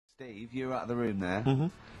Steve, you were out of the room there. Mm-hmm.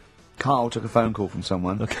 Carl took a phone call from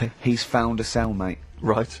someone. Okay. He's found a cellmate.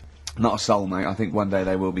 Right. Not a soulmate. I think one day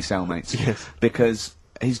they will be cellmates. Yes. Because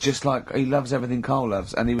he's just like, he loves everything Carl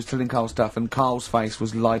loves, and he was telling Carl stuff, and Carl's face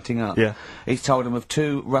was lighting up. Yeah. He's told him of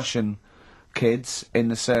 2 Russian kids in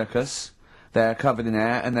the circus. They're covered in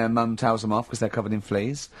hair, and their mum tells them off because they're covered in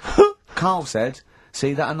fleas. Carl said,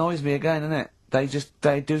 see, that annoys me again, innit?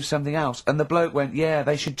 They do something else. And the bloke went, yeah,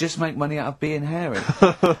 they should just make money out of being hairy.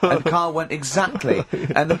 And Carl went, exactly.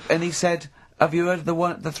 And he said, have you heard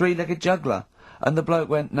of the three-legged juggler? And the bloke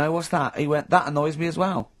went, no, what's that? He went, that annoys me as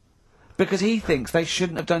well. Because he thinks they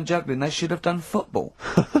shouldn't have done juggling, they should have done football.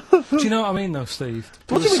 Do you know what I mean, though, Steve?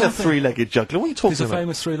 What do you mean a three-legged juggler? What are you talking He's about? a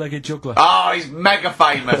famous three-legged juggler. Oh, he's mega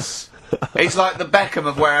famous. He's like the Beckham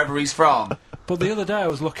of wherever he's from. But the other day I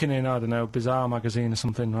was looking in, I don't know, Bizarre magazine or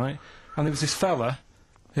something, right? And there was this fella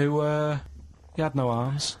who, he had no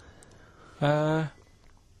arms. So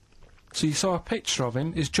you saw a picture of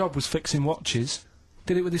him, his job was fixing watches,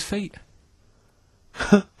 did it with his feet.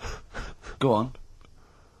 Go on.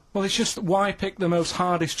 Well, it's just, why pick the most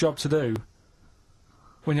hardest job to do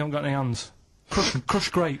when you haven't got any hands? Crush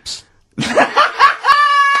grapes.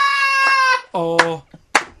 Or...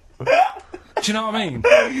 Do you know what I mean?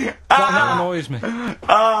 That annoys me.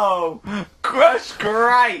 Oh, crush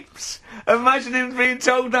grapes! Imagine him being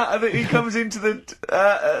told that he comes into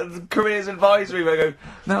the careers advisory where I go,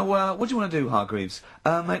 now, what do you want to do, Hargreaves?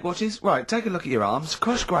 Make watches? Right, take a look at your arms.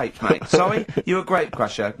 Crush grapes, mate. Sorry, you're a grape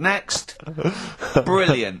crusher. Next.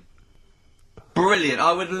 Brilliant. Brilliant.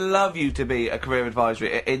 I would love you to be a career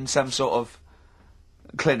advisory in some sort of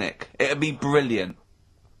clinic. It'd be brilliant.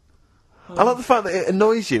 I like the fact that it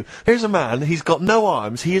annoys you. Here's a man, he's got no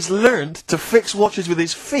arms, he has learned to fix watches with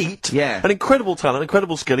his feet. Yeah. An incredible talent,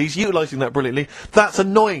 incredible skill, he's utilising that brilliantly. That's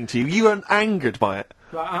annoying to you. You are angered by it.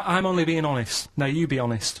 Right, I'm only being honest. Now, you be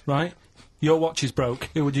honest, right? Your watch is broke.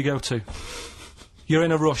 Who would you go to? You're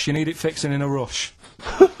in a rush. You need it fixing in a rush.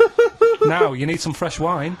 Now, you need some fresh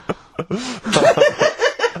wine.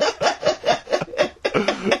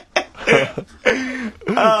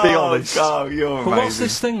 Be honest. Oh, you're amazing. But what's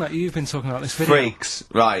this thing that you've been talking about, this video? Freaks,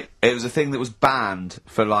 right. It was a thing that was banned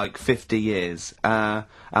for like 50 years. I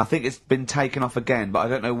think it's been taken off again, but I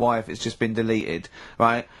don't know why, if it's just been deleted,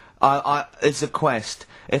 right? It's a quest.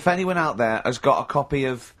 If anyone out there has got a copy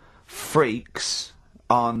of Freaks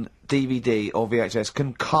on DVD or VHS,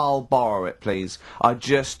 can Carl borrow it, please? I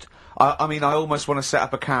mean, I almost want to set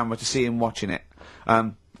up a camera to see him watching it.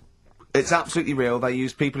 It's absolutely real. They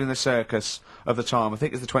used people in the circus of the time. I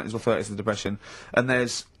think it's the 20s or 30s of the Depression. And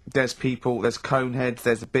there's people, there's coneheads,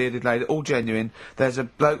 there's a bearded lady, all genuine. There's a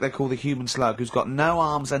bloke they call the Human Slug who's got no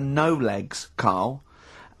arms and no legs, Carl.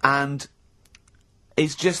 And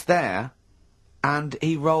he's just there, and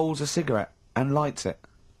he rolls a cigarette and lights it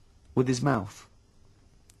with his mouth.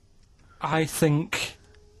 I think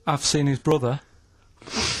I've seen his brother,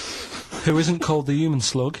 who isn't called the Human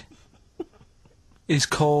Slug, is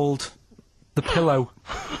called the Pillow.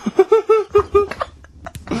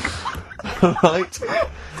 Right.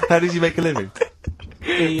 How does he make a living?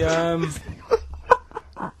 He, Does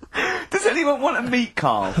anyone want to meet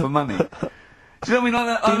Carl for money? Do you know what I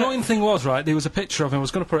mean? the annoying thing was, right, there was a picture of him, I was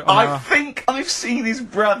going to put it on I think I've seen his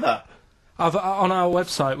brother. on our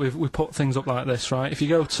website, we put things up like this, right? If you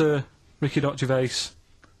go to ricky.gervais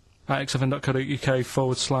at xfn.co.uk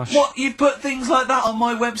 / What? You put things like that on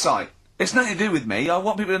my website? It's nothing to do with me. I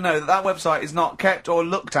want people to know that that website is not kept or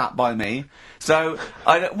looked at by me. So,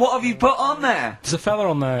 what have you put on there? There's a fella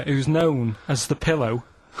on there who's known as the Pillow.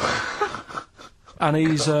 And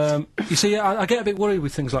he's, you see, I get a bit worried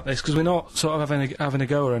with things like this, because we're not sort of having a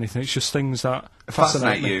go or anything, it's just things that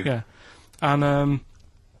fascinate you. Yeah. And,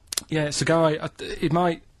 yeah, it's a guy, it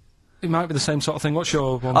might be the same sort of thing. What's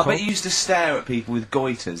your one I called? bet you used to stare at people with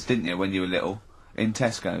goiters, didn't you, when you were little? In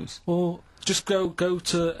Tesco's. Well, just go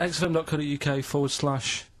to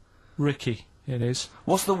xfm.co.uk / Ricky, it is.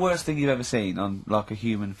 What's the worst thing you've ever seen on, like, a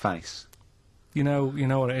human face? You know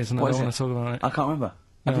what it is, and What I is don't it? want to talk about it. I can't remember.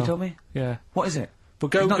 Have you told me? Yeah. What is it? But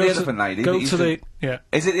go, It's not go the to, elephant lady Go that used to to- the... Yeah.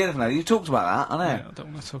 Is it the elephant lady? You talked about that, I know. Yeah, I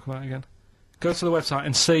don't want to talk about it again. Go to the website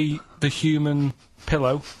and see the Human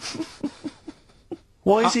Pillow.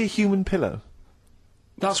 Why is he a human pillow?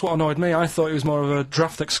 That's what annoyed me. I thought he was more of a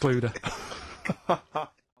draft excluder.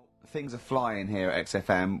 Things are flying here at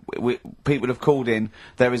XFM. People have called in.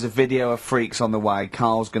 There is a video of Freaks on the way.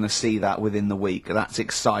 Carl's going to see that within the week. That's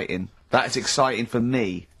exciting. That's exciting for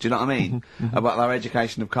me. Do you know what I mean? About our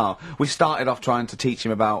education of Carl. We started off trying to teach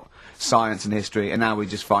him about science and history, and now we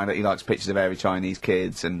just find that he likes pictures of hairy Chinese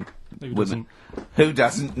kids and Who women. Who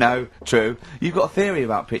doesn't? No, true. You've got a theory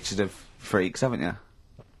about pictures of freaks, haven't you?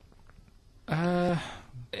 You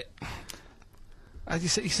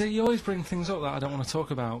see, you always bring things up that I don't want to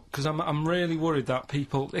talk about, because I'm really worried that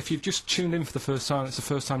people, if you've just tuned in for the first time, it's the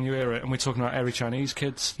first time you hear it, and we're talking about hairy Chinese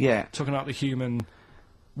kids. Yeah. Talking about the human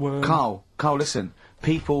worm. Carl, listen.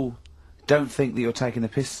 People don't think that you're taking the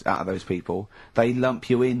piss out of those people. They lump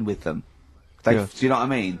you in with them. Do you know what I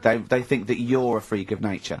mean? They think that you're a freak of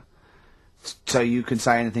nature. So you can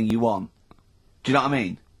say anything you want. Do you know what I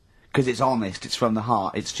mean? Because it's honest, it's from the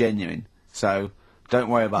heart, it's genuine. So... don't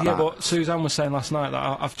worry about that. Yeah, but Suzanne was saying last night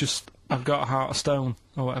that I've got a heart of stone,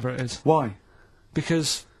 or whatever it is. Why?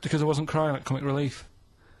 Because I wasn't crying at Comic Relief.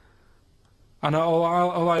 And all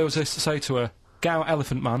I always used to say to her, get out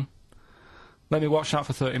Elephant Man, let me watch that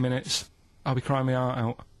for 30 minutes, I'll be crying my heart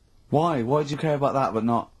out. Why? Why do you care about that but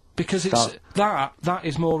not... Because it's... That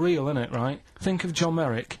is more real, isn't it, right? Think of John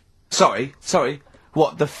Merrick. Sorry.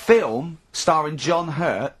 What, the film starring John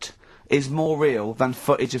Hurt... is more real than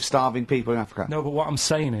footage of starving people in Africa? No, but what I'm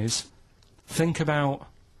saying is, think about...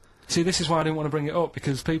 See, this is why I didn't want to bring it up,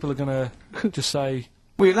 because people are going to just say...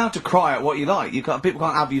 Well, you're allowed to cry at what you like. People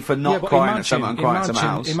can't have you for not crying at someone and crying at someone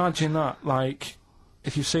else. Imagine that, like,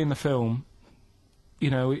 if you've seen the film, you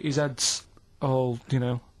know, his head's all, you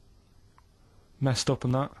know, messed up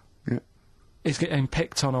and that. Yeah. He's getting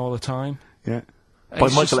picked on all the time. Yeah. By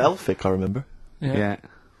Michael Elphick, I remember. Yeah.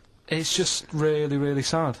 It's just really, really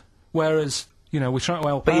sad. Whereas, you know, we're trying to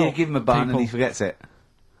help out. But you give him a bun people. and he forgets it.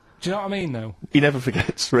 Do you know what I mean, though? He never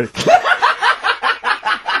forgets, Rick.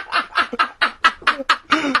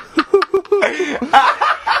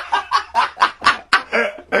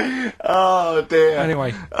 Oh, dear.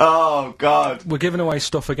 Anyway. Oh, God. We're giving away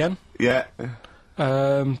stuff again. Yeah.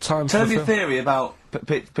 Tell me your theory about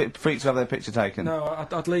freaks who have their picture taken. No,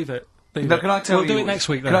 I'd leave it. No, can I tell you... We'll do it next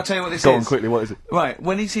week, then. Can I tell you what this is? Go on, quickly, what is it? Right,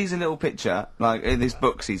 when he sees a little picture, like in his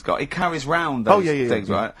books he's got, he carries round those things,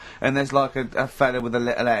 right? And there's like a fella with a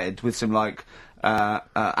little head with some, like,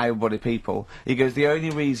 able-bodied people. He goes, the only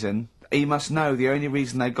reason... He must know the only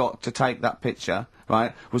reason they got to take that picture,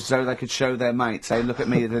 right, was so they could show their mates, say, look at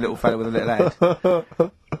me, the little fella with a little head.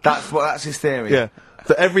 That's his theory. Yeah.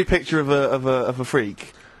 So every picture of a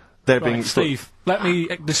freak, they're being... Steve, let me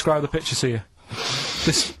describe the picture to you.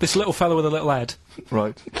 This little fella with a little head.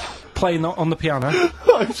 Right. Playing on the piano.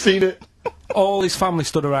 I've seen it. All his family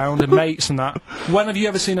stood around, and mates and that. When have you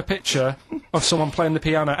ever seen a picture of someone playing the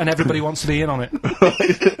piano and everybody wants to be in on it?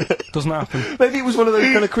 Doesn't happen. Maybe it was one of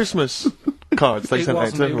those kind of Christmas cards they sent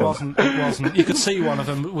out to everyone. It wasn't. You could see one of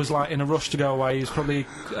them was like in a rush to go away. He was probably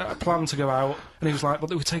planned to go out, and he was like, but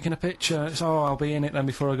they were taking a picture. It's, I'll be in it then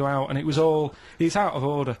before I go out. And it was all... It's out of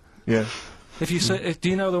order. Yeah. If you say... do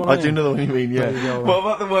you know the one I mean? do know the one you mean, yeah. What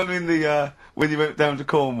about the one in the, when you went down to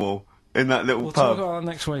Cornwall? In that little We'll pub. talk about that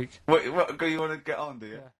next week. What you want to get on, do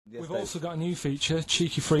you? Yeah. Yes, We've also got a new feature,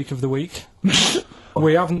 Cheeky Freak of the Week.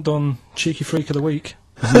 We haven't done Cheeky Freak of the Week.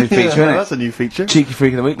 That's a new feature, isn't it? That's a new feature. Cheeky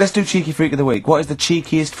Freak of the Week. Let's do Cheeky Freak of the Week. What is the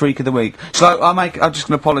cheekiest freak of the week? So I'm just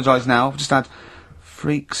going to apologise now. I've just had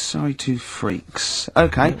freaks, sorry to freaks.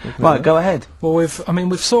 Okay, right, go ahead. Well, I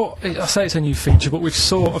say it's a new feature, but we've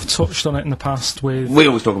sort of touched on it in the past with... We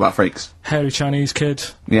always talk about freaks. Hairy Chinese Kid.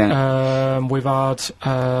 Yeah. We've had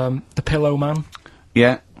the Pillow Man.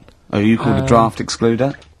 Yeah. Oh, you called a draft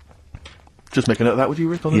excluder. Just make a note of that, would you,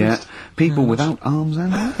 Rick? On the list? People without arms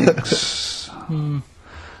and legs.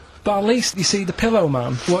 But at least, you see, the Pillow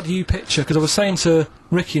Man, what do you picture? Because I was saying to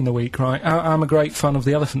Ricky in the week, right, I'm a great fan of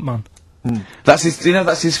the Elephant Man. That's his. You know,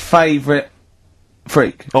 that's his favourite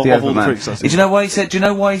freak. Of the all the man. freaks, that's Do you know why he said? Do you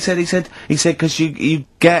know why he said? He said because you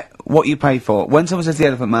get what you pay for. When someone says the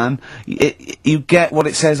Elephant Man, you get what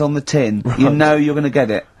it says on the tin. Right. You know you're going to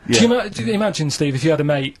get it. Yeah. Do you imagine, Steve, if you had a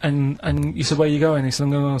mate and you said, where are you going? He said,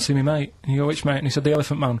 I'm going to go and see my mate. And you go, which mate? And he said, the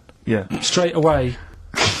Elephant Man. Yeah. Straight away,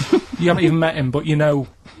 you haven't even met him, but you know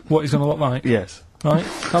what he's going to look like. Yes. Right?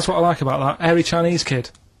 That's what I like about that. Hairy Chinese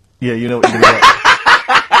Kid. Yeah, you know what you're going to get.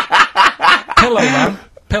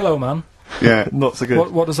 Pillow Man. Yeah. Not so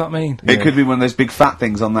good. What does that mean? It could be one of those big fat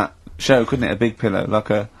things on that show, couldn't it? A big pillow, like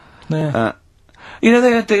a... Yeah. You know,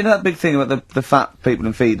 you know that big thing about the fat people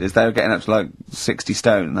in feeders? They were getting up to like 60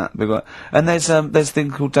 stone and that big one. And there's a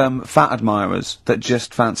thing called fat admirers that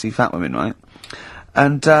just fancy fat women, right?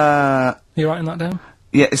 And You writing that down?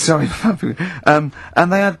 Yeah, sorry. And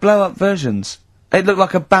they had blow up versions. It looked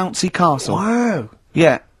like a bouncy castle. Wow.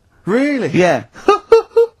 Yeah. Really? Yeah.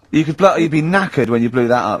 You'd be knackered when you blew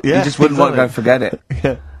that up. Yeah, you just wouldn't want to go forget it.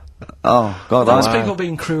 Yeah. Oh God. Well, that's people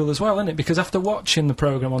being cruel as well, isn't it? Because after watching the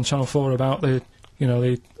programme on Channel 4 about the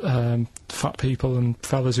fat people and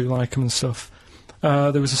fellas who like them and stuff,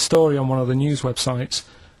 there was a story on one of the news websites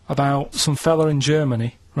about some fella in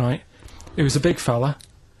Germany, right? He was a big fella.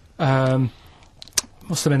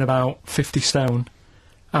 must have been about 50 stone,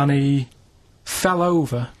 and he fell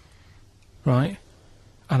over, right?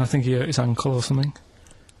 And I think he hurt his ankle or something.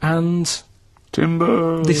 And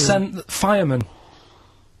Timber. they sent firemen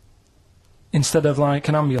instead of like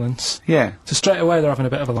an ambulance. Yeah. So straight away they're having a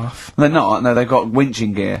bit of a laugh. They're not. No, they've got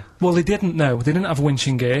winching gear. Well, they didn't know. They didn't have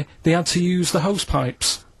winching gear. They had to use the hose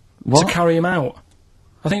pipes What? to carry him out.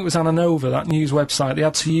 I think it was Ananova, that news website. They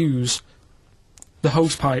had to use the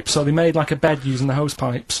hose pipes, so they made like a bed using the hose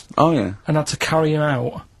pipes Oh yeah. and had to carry him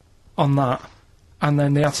out on that. And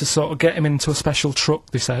then they had to sort of get him into a special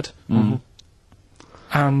truck, they said.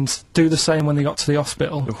 And do the same when they got to the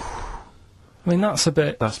hospital. I mean, that's a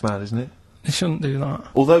bit... That's mad, isn't it? They shouldn't do that.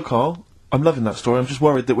 Although, Carl, I'm loving that story. I'm just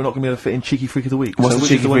worried that we're not going to be able to fit in Cheeky Freak of the Week. What's So the which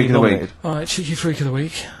Cheeky is one Freak you've of the week? nominated? Alright, Cheeky Freak of the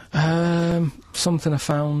Week. Something I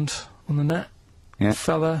found on the net. Yeah.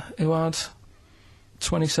 Fella who had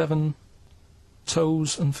 27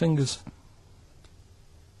 toes and fingers.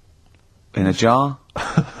 In a jar.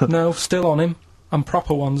 No, still on him. And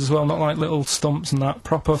proper ones as well, not like little stumps and that.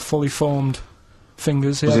 Proper, fully formed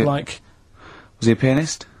fingers. He Was had it- like... Was he a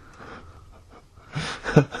pianist?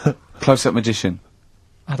 Close-up magician.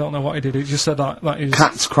 I don't know what he did. He just said that he was...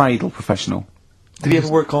 Cat's cradle professional. Did he ever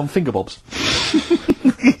work on finger bobs?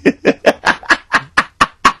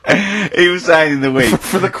 He was saying in the week,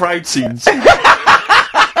 For the crowd scenes. I'm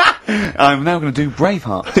now going to do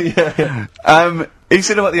Braveheart. He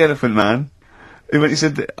said about the Elephant Man. He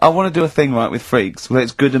said, I want to do a thing right with freaks, where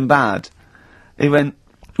it's good and bad. He went,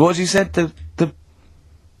 what you said, the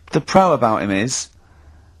pro about him is...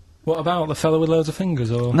 What about the fellow with loads of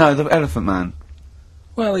fingers, or...? No, the Elephant Man.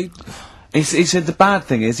 Well, He said the bad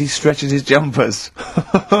thing is he stretches his jumpers.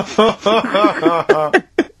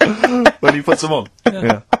 When he puts them on.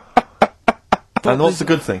 Yeah. And what's the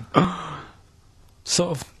good thing?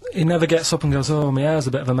 Sort of... He never gets up and goes, oh, my hair's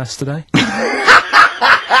a bit of a mess today.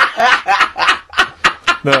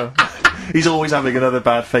 No. He's always having another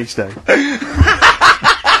bad face day.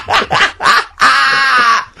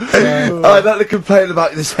 I'd like to complain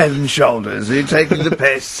about this head and shoulders. Are you taking the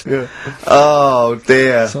piss? Yeah. Oh,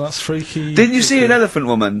 dear. So that's freaky... Didn't you see an elephant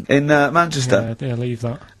woman in Manchester? Yeah, leave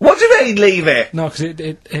that. What do you mean, leave it? No, because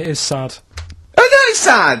it is sad. I know it's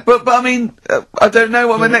sad, but I mean, I don't know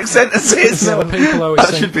what my next sentence is. No, people always That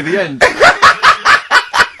think... should be the end.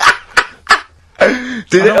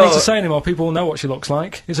 Did I don't need oh, to say anymore, people will know what she looks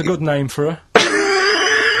like. It's a good name for her.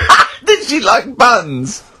 Did she like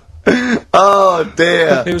buns? Oh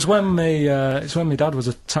dear. It was when it's when my dad was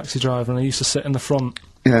a taxi driver and I used to sit in the front,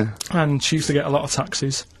 Yeah. and she used to get a lot of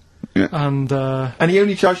taxis. Yeah. And, And he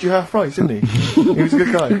only charged you half price, didn't he? He was a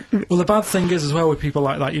good guy. well, the bad thing is as well with people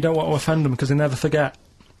like that, you don't want to offend them because they never forget.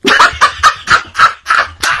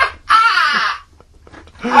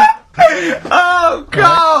 Oh,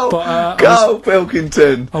 go! But, Go,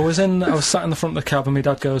 Pilkington! I was sat in the front of the cab and my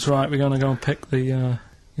dad goes, right, we're going to go and pick the,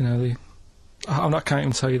 I can't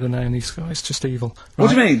even tell you the name, these guys, it's just evil. What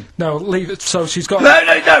do you Right? mean? No, leave it, so she's got...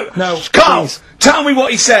 No! No, Carl! please. Tell me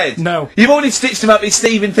what he said! No. You've already stitched him up with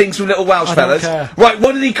Stephen things from Little Welsh I don't fellas. care. Right,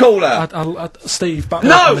 what did he call her? Steve, back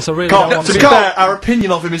No! up on this, I really Carl, don't want to to... be fair, our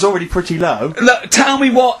opinion of him is already pretty low. Look, tell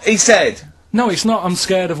me what he said. No, it's not, I'm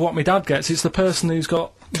scared of what my dad gets, it's the person who's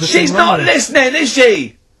got... the She's thing not wrong. listening, is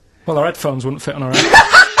she? Well, her headphones wouldn't fit on her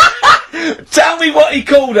head. Tell me what he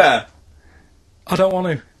called her. I don't want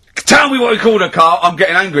to. Tell me what he called her, Carl. I'm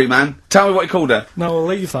getting angry, man. Tell me what he called her. No, I'll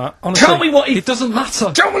leave that. Honestly, Tell me what he... It doesn't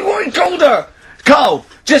matter. Tell me what he called her! Carl,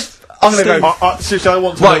 just... I'm gonna Steve. go... Seriously, I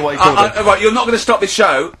want to know what he called her. Right, you're not gonna stop this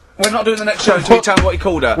show. We're not doing the next show until you tell me what he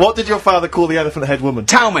called her. What did your father call the elephant head woman?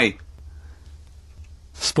 Tell me.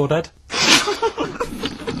 Spudhead.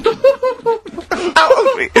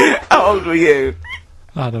 How old were you?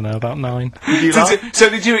 I don't know, about 9. Did you laugh? So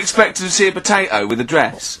did you expect to see a potato with a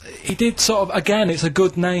dress? He did sort of, again, it's a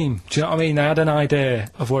good name. Do you know what I mean? I had an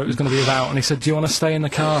idea of what it was going to be about, and he said, do you want to stay in the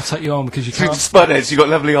car, I'll take you home, because you Spudheads, you got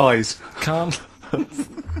lovely eyes. can't.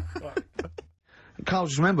 Carl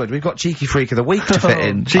just remembered, we've got Cheeky Freak of the Week to fit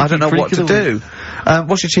in. Cheeky I don't know Freak what of to the do.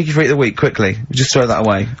 What's your Cheeky Freak of the Week, quickly? Just throw that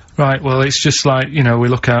away. Right, well, it's just like, we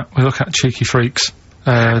look at cheeky freaks.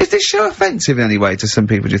 Is this show offensive in any way to some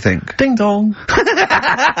people, do you think? Ding dong.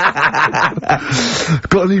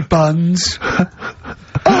 Got any buns?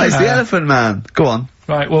 Oh, it's the Elephant Man. Go on.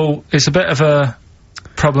 Right, well, it's a bit of a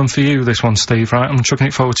problem for you, this one, Steve, right? I'm chucking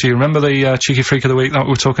it forward to you. Remember the Cheeky Freak of the Week that we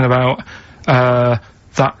were talking about?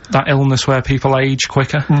 That illness where people age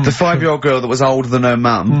quicker? The 5-year-old girl that was older than her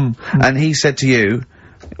mum, and he said to you,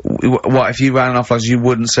 what if you ran off like you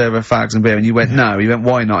wouldn't serve her fags and beer, and you went no, he went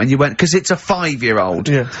why not, and you went because it's a 5-year-old,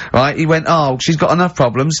 right? He went oh she's got enough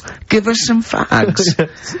problems, give her some fags.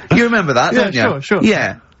 You remember that, don't you? Sure.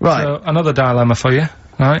 Yeah, right. So another dilemma for you,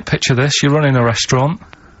 right? Picture this: you're running a restaurant,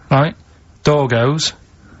 right? Door goes,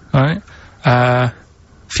 right?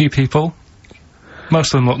 Few people,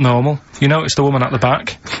 most of them look normal. You notice the woman at the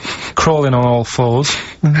back, crawling on all fours.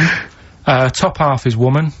 Top half is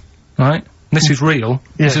woman, right? This is real.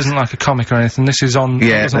 This isn't like a comic or anything. This is on.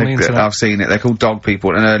 Yeah, on the internet. I've seen it. They're called dog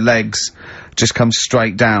people, and her legs just come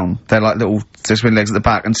straight down. They're like little, just with legs at the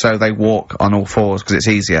back, and so they walk on all fours because it's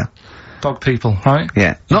easier. Dog people, right?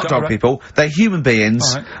 Yeah, not dog people. They're human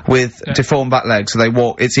beings with deformed back legs, so they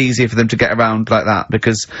walk. It's easier for them to get around like that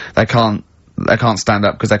because they can't stand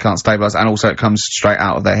up because they can't stabilise, and also it comes straight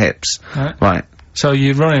out of their hips. Right. So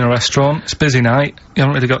you're running a restaurant. It's a busy night. You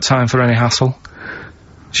haven't really got time for any hassle.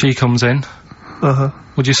 She comes in.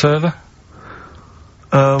 Would you serve her?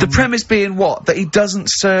 The premise being what? That he doesn't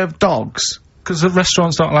serve dogs? Because the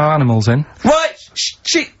restaurants don't allow animals in. Right.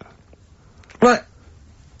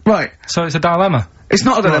 Right. So it's a dilemma. It's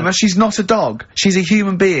not a dilemma. She's not a dog. She's a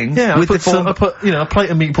human being. Yeah, with I put a plate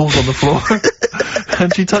of meatballs on the floor,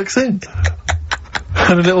 and she tucks in.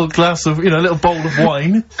 And a little glass of, a little bowl of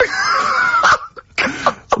wine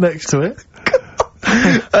next to it.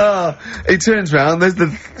 He turns round, there's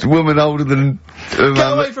the woman older than... Get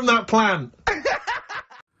away from that plant!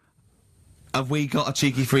 Have we got a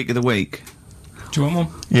cheeky freak of the week? Do you want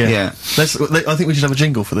one? Yeah. I think we should have a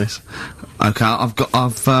jingle for this. Okay, I've got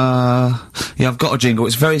a jingle.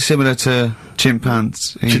 It's very similar to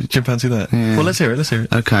chimpanzee. Chimpanzee that? Yeah. Well, let's hear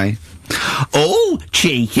it. Okay. Oh,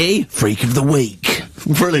 cheeky freak of the week.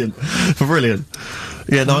 Brilliant.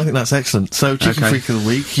 Yeah, no, I think that's excellent. So, cheeky freak of the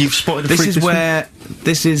week. You've spotted a freak this week?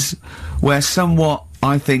 This is where somewhat,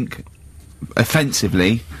 I think,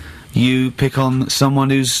 offensively, you pick on someone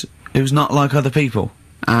who's not like other people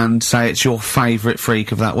and say it's your favourite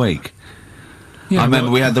freak of that week. Yeah, I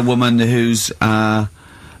remember we had the woman whose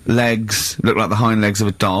legs look like the hind legs of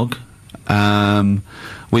a dog.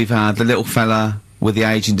 We've had the little fella with the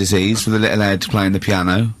aging disease with the little head playing the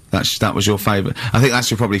piano. That was your favourite. I think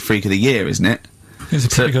that's your probably freak of the year, isn't it? It's a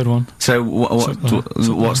pretty good one. So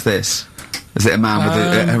what's this? Is it a man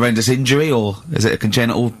with a horrendous injury, or is it a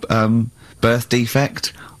congenital birth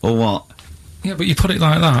defect, or what? Yeah, but you put it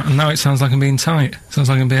like that, and now it sounds like I'm being tight. Sounds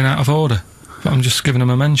like I'm being out of order. But I'm just giving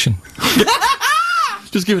him a mention.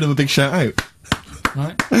 Just giving him a big shout out.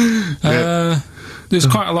 Right. There's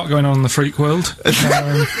quite a lot going on in the freak world.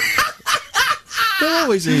 There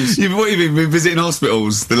always is. You've been visiting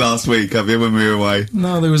hospitals the last week, have you, when we were away?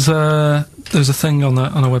 No, there was a thing on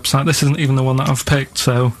a website. This isn't even the one that I've picked,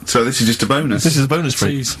 so... So this is just a bonus? This is a bonus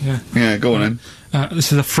freak. Tease, yeah. Yeah, go on then.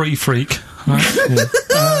 This is a free freak, right?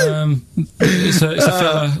 It's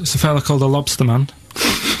a fella called the Lobster Man.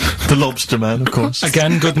 The Lobster Man, of course.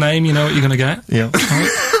 Again, good name, you know what you're gonna get. Yeah.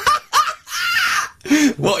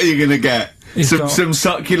 What are you gonna get? Some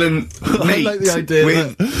succulent meat. I like the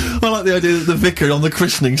idea that the vicar on the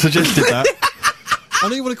christening suggested that. I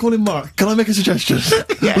know you want to call him Mark. Can I make a suggestion?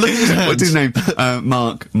 Yeah. Look at his hands. What's his name?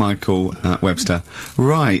 Mark Michael Webster.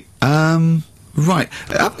 Right. Right.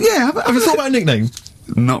 Yeah. Have you thought about a nickname?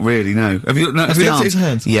 Not really. No. Have you looked at his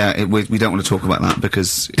hands? Yeah. We don't want to talk about that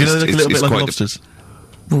because you know, they look a little bit like lobsters.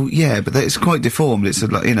 Well, yeah, but it's quite deformed. It's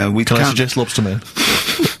like we Can I suggest Lobster Man?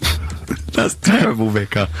 That's terrible,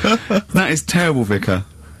 Vicar. That is terrible, Vicar.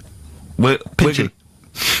 Pinchy.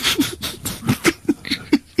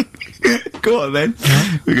 Go on then.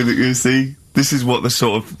 We're gonna see. This is what the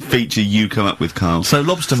sort of feature you come up with, Carl. So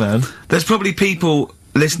Lobster Man. There's probably people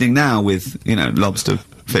listening now with lobster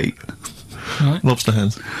feet, right. Lobster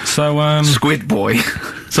hands. So Squid Boy.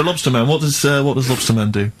 So Lobster Man. What does Lobster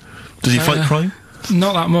Man do? Does he fight crime?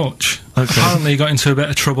 Not that much. Okay. Apparently he got into a bit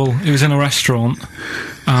of trouble. He was in a restaurant,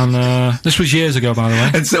 and this was years ago, by the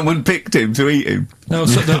way. And someone picked him to eat him. No,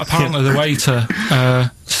 so apparently the waiter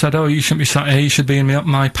said, "Oh, you shouldn't be sat here. You should be in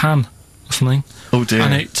my pan or something." Oh dear.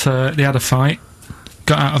 And they had a fight,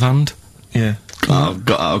 got out of hand. Yeah.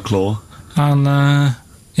 Got out of claw. And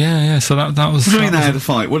yeah. So that was. What do you mean they had a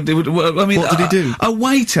fight? What did he do? A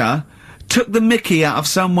waiter took the mickey out of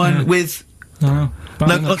someone with. No.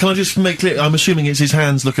 Now, can I just make clear? I'm assuming his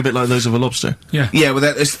hands look a bit like those of a lobster. Yeah. Yeah, well,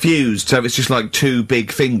 it's fused, so it's just like two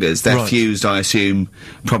big fingers. They're fused, I assume,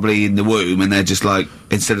 probably in the womb, and they're just like,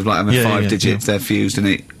 instead of like having 5 digits, they're fused,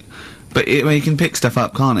 and But he can pick stuff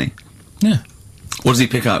up, can't he? Yeah. What does he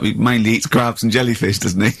pick up? He mainly eats crabs and jellyfish,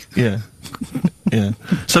 doesn't he? Yeah. Yeah.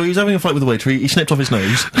 So he was having a fight with the waiter. He snipped off his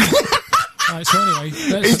nose. Right,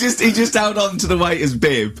 so anyway, He just held on to the waiter's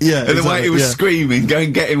bib. Yeah, and the exactly, waiter was yeah. screaming, "Go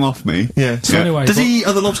and get him off me." Yeah. So anyway, Does he eat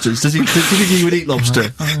other lobsters? Does he think he would eat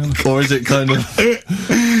lobster? Or is it kind of...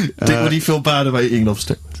 would he feel bad about eating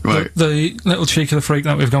lobster? Right. the little cheek of the freak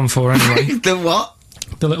that we've gone for anyway. The what?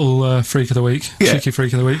 The little freak of the week, Yeah. cheeky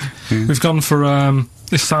freak of the week. We've gone for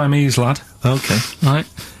this Siamese lad, Okay. right?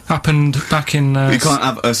 Happened back in. You can't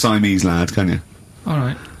have a Siamese lad, can you? All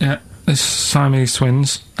right, yeah. This Siamese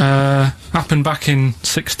twins happened back in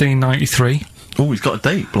 1693. Oh, he's got a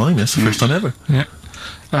date. Blimey, that's the first time ever. Yeah.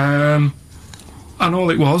 And all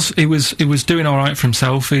it was, he was doing all right for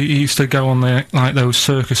himself. He used to go on those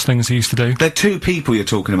circus things he used to do. They're two people you're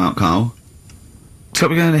talking about, Carl. So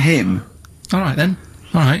we're going to him. All right then.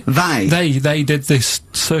 All right. They did this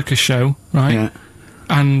circus show, right? Yeah.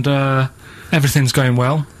 And everything's going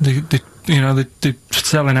well. They're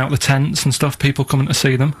selling out the tents and stuff. People coming to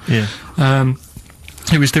see them. Yeah.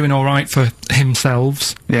 He was doing all right for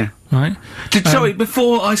himself, Yeah. right? Sorry,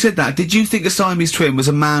 before I said that, did you think a Siamese twin was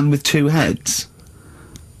a man with two heads?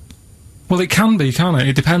 Well, it can be, can't it?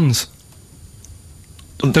 It depends.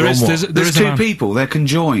 There's There's two people, they're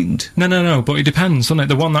conjoined. No, but it depends, doesn't it?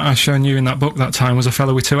 The one that I shown you in that book that time was a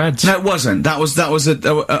fellow with two heads. No, it wasn't. That was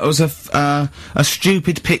a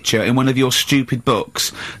stupid picture in one of your stupid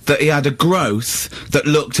books that he had a growth that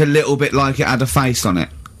looked a little bit like it had a face on it.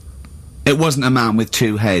 It wasn't a man with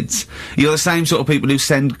two heads. You're the same sort of people who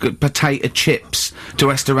send potato chips to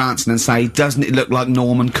restaurants and say, "Doesn't it look like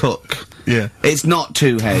Norman Cook?" Yeah. It's not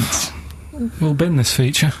two heads. We'll bin this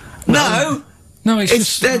feature. No! No,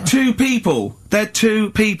 it's They're two people. They're two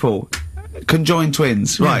people. Conjoined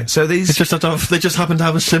twins. Yeah. Right, so these... It's just that they just happen to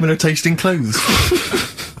have a similar taste in clothes.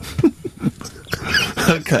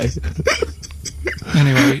 Okay.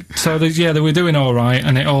 Anyway, so they were doing all right,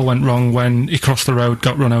 and it all went wrong when he crossed the road,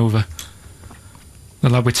 got run over. The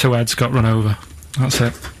lad with two heads got run over. That's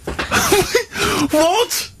it.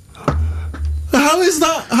 What? How is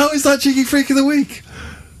that cheeky freak of the week?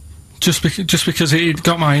 Just because it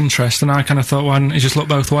got my interest, and I kind of thought, why didn't he just look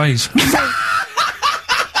both ways?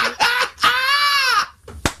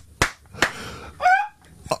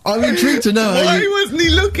 I'm intrigued to know how Why wasn't he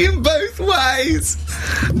looking both ways?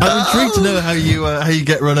 I'm intrigued to know how you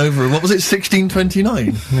get run over. What was it,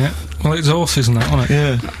 1629? Yeah. Well, it's horses and that, wasn't it?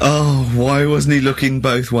 Yeah. Oh, why wasn't he looking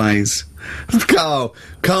both ways? Karl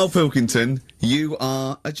Pilkington, you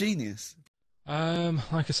are a genius. Like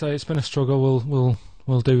I say, it's been a struggle.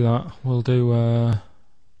 We'll do that. We'll do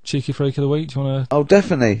cheeky freak of the week. Do you want to? Oh,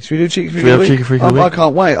 definitely. Should we do cheeky freak we of the have week? cheeky freak of the I week?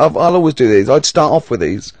 can't wait. I'll always do these. I'd start off with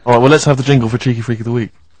these. All right. Well, let's have the jingle for cheeky freak of the week.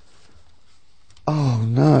 Oh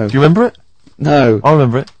no. Do you remember it? No. I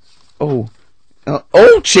remember it. Oh.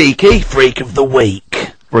 Oh, cheeky freak of the week.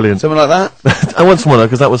 Brilliant. Something like that. I want some more though,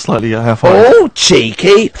 because that was slightly half-hearted. Oh,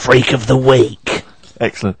 cheeky freak of the week.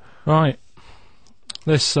 Excellent. Right.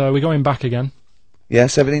 This we're going back again. Yeah,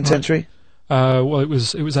 17th century. Well, it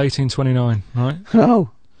was 1829, right? Oh,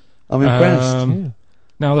 I'm impressed.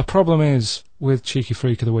 Now the problem is with cheeky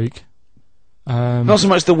freak of the week. Not so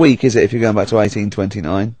much the week, is it? If you're going back to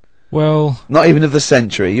 1829. Well, Not even of the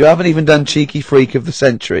century. You haven't even done cheeky freak of the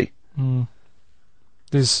century.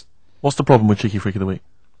 there's What's the problem with cheeky freak of the week?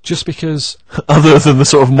 just because. Other than the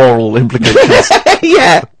sort of moral implications.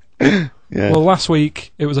 Yeah. Yeah. Well, last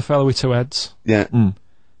week it was a fellow with two heads. Yeah.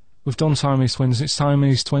 We've done Siamese twins. It's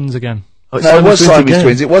Siamese twins again. Oh, No, it was Siamese again.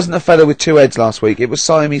 twins. It wasn't a fellow with two heads last week. It was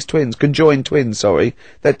Siamese twins. Conjoined twins, sorry.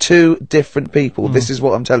 They're two different people. This is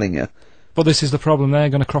what I'm telling you. But this is the problem. They're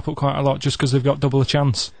going to crop up quite a lot just because they've got double a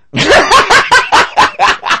chance.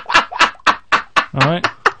 Alright?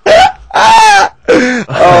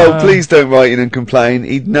 Oh, please don't write in and complain.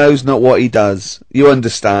 He knows not what he does. You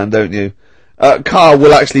understand, don't you? Karl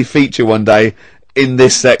will actually feature one day in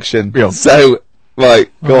this section. Yeah. So, right,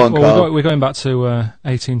 go on, Well, Karl. we're going back to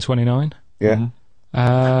 1829. Yeah.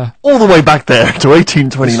 All the way back there to This is a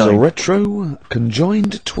 1829. retro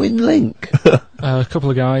conjoined twin link. A couple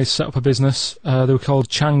of guys set up a business. They were called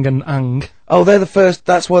Chang and Ang. Oh, they're the first.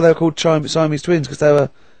 That's why they're called Siamese twins, because they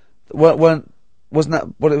wasn't that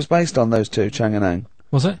what it was based on? Those two, Chang and Ang.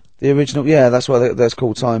 Was it? The original, yeah. That's why they're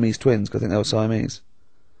called Siamese twins, because I think they were Siamese.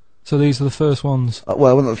 So these are the first ones.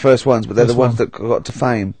 Well, they're not the first ones, but they're First the ones one. that got to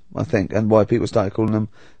fame, I think, and why people started calling them.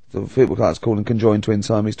 People started calling them conjoined twins,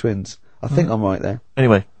 Siamese twins. I think I'm right there.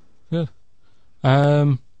 Anyway. Good.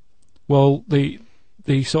 Well, the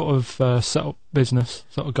sort of set up business,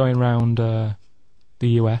 sort of going round the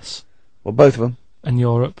US Well, both of them. and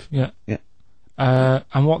Europe, yeah. Yeah.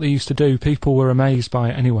 And what they used to do, people were amazed by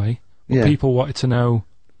it anyway. But Yeah. people wanted to know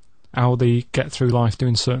how they get through life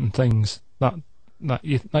doing certain things that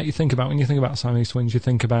you think about when you think about Siamese twins. You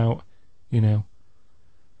think about, you know.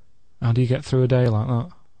 How do you get through a day like that?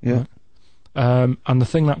 Yeah. Right? And the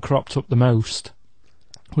thing that cropped up the most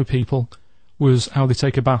with people was how they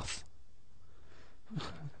take a bath.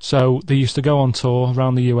 So they used to go on tour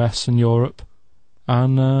around the US and Europe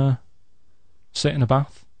and sit in a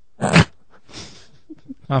bath,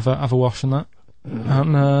 have a wash and that.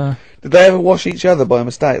 And did they ever wash each other by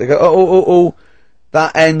mistake? They go, oh,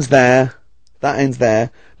 that ends there, like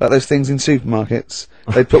those things in supermarkets.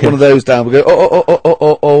 They put one of those down. We go,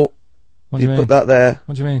 oh. What do you mean? Put that there.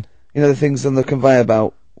 What do you mean? You know the things on the conveyor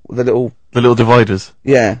belt, the little dividers.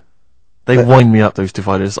 Yeah. They wind me up, those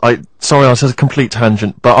dividers. Sorry, I was a complete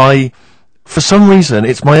tangent, but for some reason,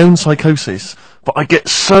 it's my own psychosis, but I get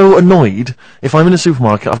so annoyed if I'm in a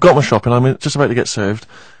supermarket, I've got my shopping, I'm just about to get served,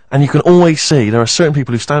 and you can always see there are certain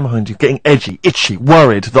people who stand behind you getting edgy, itchy,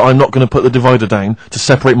 worried that I'm not going to put the divider down to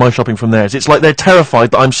separate my shopping from theirs. It's like they're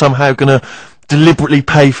terrified that I'm somehow going to deliberately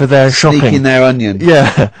pay for their shopping. Sneaking their onion.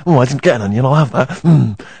 Yeah. Oh, I didn't get an onion, I'll have that.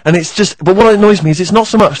 And it's just, but what annoys me is it's not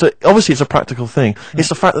so much that, obviously it's a practical thing, it's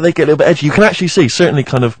the fact that they get a little bit edgy. You can actually see, certainly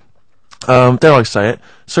kind of, dare I say it,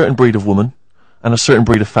 certain breed of woman and a certain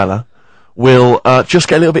breed of fella will just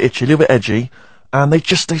get a little bit itchy, a little bit edgy, and they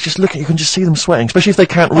just look at you, can just see them sweating, especially if they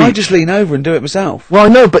can't reach. I just lean over and do it myself. Well, I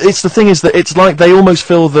know, but the thing is that it's like they almost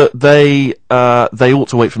feel that they ought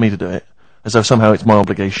to wait for me to do it, as though somehow it's my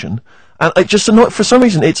obligation. And it just for some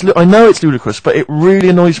reason, I know it's ludicrous, but it really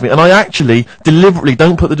annoys me. And I actually deliberately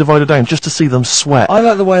don't put the divider down just to see them sweat. I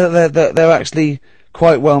like the way that they're actually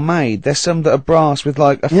quite well made. There's some that are brass with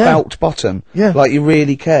like a felt bottom. Yeah. Like you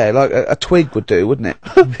really care. Like a twig would do, wouldn't it?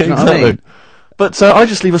 Do you know what I mean? But I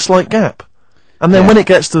just leave a slight gap. And then when it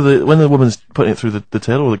gets to when the woman's putting it through the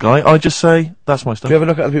till, or the guy, I just say, that's my stuff. Do you ever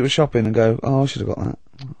look at other people shopping and go, oh, I should have got that?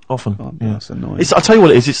 Often. Oh, yeah. That's annoying. I'll tell you what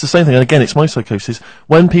it is, it's the same thing, and again, it's my psychosis.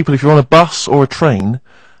 When people, if you're on a bus or a train,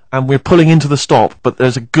 and we're pulling into the stop, but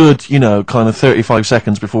there's a good, kind of 35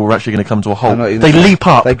 seconds before we're actually going to come to a halt, they leap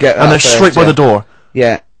up, and they're straight by the door.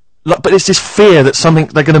 Yeah. But it's this fear that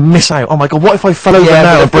they're going to miss out. Oh my god, what if I fell over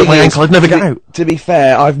now and broke my ankle? I'd never get out. To be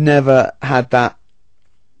fair, I've never had that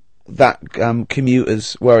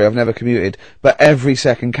commuter's worry. I've never commuted, but every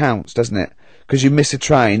second counts, doesn't it? Because you miss a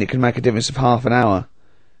train, it can make a difference of half an hour.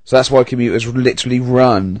 So that's why commuters literally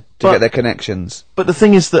run to get their connections. But the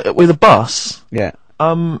thing is that with a bus, there's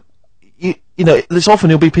often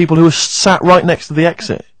there'll be people who are sat right next to the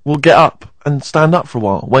exit. Will get up and stand up for a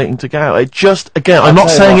while, waiting to get out. It just, again, I'm not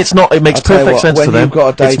saying it's not. It makes perfect sense to them.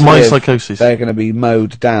 It's my psychosis. They're going to be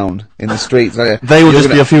mowed down in the streets. They will just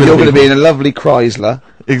be a few. You're going to be in a lovely Chrysler.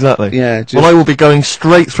 Exactly. Yeah. Well, I will be going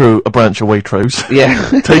straight through a branch of Waitrose.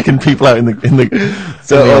 Yeah. Taking people out in the.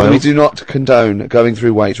 So we do not condone going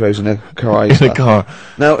through Waitrose in a Chrysler. In a car.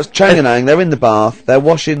 Now, Changanang, they're in the bath. They're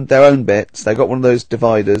washing their own bits. They got one of those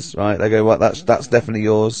dividers, right? They go, well, that's definitely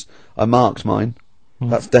yours. I marked mine.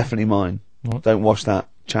 That's definitely mine. Don't wash that,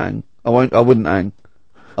 Chang. I wouldn't, Ang.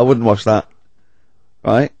 I wouldn't wash that.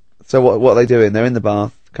 Right? So what are they doing? They're in the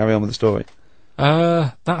bath. Carry on with the story.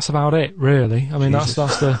 That's about it, really. I mean, that's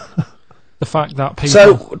the fact that people...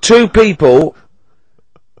 So,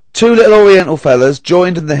 two little Oriental fellas,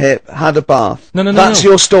 joined in the hip, had a bath. No. That's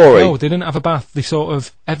your story. No, they didn't have a bath. They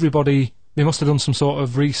they must have done some sort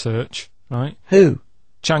of research, right? Who?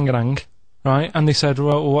 Changanang, right? And they said,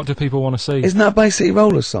 well, what do people want to see? Isn't that a Bay City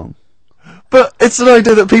Rollers song? But it's an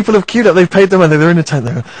idea that people have queued up, they've paid their money, they're in a tent,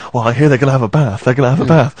 well, I hear they're going to have a bath,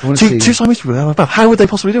 Two Siamese people have a bath. How would they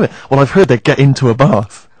possibly do it? Well, I've heard they get into a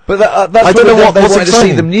bath. But that's I don't know what they what's wanted to see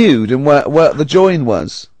exciting. them nude and where the join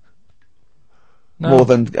was. No. More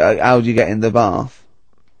than how do you get in the bath?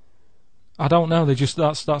 I don't know. They just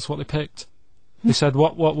that's what they picked. They said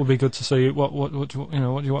what would be good to see. What do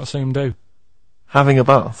you want to see them do? Having a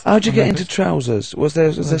bath. How'd you get into trousers? Was there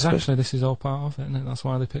exactly? This is all part of it, isn't it? That's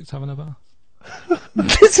why they picked having a bath.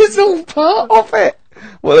 This is all part of it.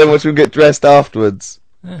 Well, then watch them get dressed afterwards.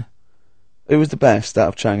 Yeah. Who was the best out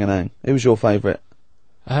of Chang and Ang? Who was your favourite?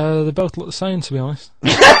 They both look the same, to be honest.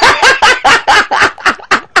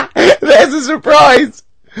 There's a surprise.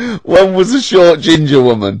 One was a short ginger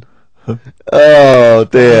woman. Oh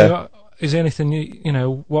dear. Is there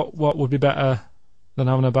anything what would be better than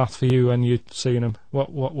having a bath for you when you're seeing them?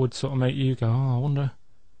 What would sort of make you go, oh, I wonder?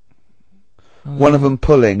 One of them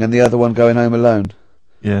pulling and the other one going home alone.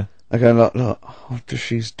 Yeah. I go, look,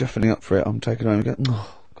 she's definitely up for it. I'm taking her home and go,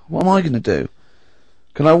 oh, what am I going to do?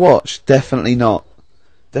 Can I watch? Definitely not.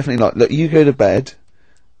 Definitely not. Look, you go to bed.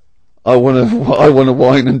 I want to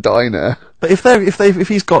wine and dine her. But if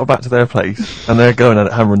he's got back to their place and they're going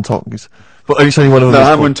at hammer and tongs, but it's only one of them. No,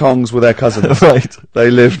 hammer and tongs were their cousins. Right.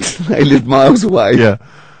 They lived miles away. Yeah.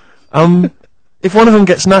 If one of them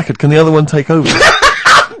gets knackered, can the other one take over?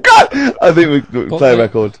 God! I think we play a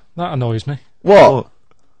record. That annoys me. What?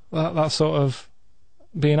 That sort of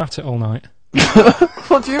being at it all night.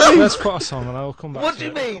 What do you mean? Let's put a song and I'll come back. What do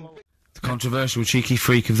you mean? The controversial cheeky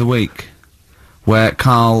freak of the week, where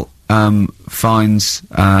Karl finds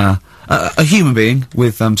a human being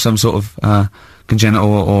with some sort of congenital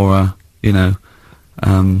or you know,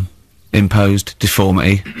 imposed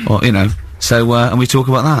deformity, or you know. So and we talk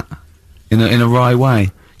about that in a wry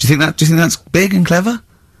way. Do you think that's big and clever?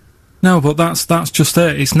 No, but that's just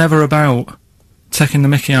it. It's never about taking the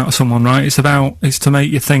mickey out of someone, right? It's to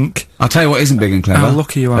make you think. I'll tell you what isn't big and clever. How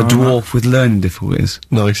lucky you are. A dwarf with learning difficulties.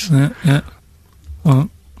 Nice. Yeah. Well,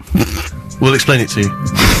 we'll explain it to you.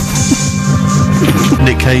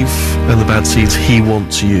 Nick Cave and the Bad Seeds. He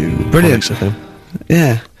Wants You. Brilliant.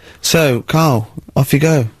 Yeah. So, Karl, off you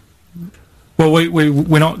go. Well,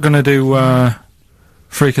 we're not going to do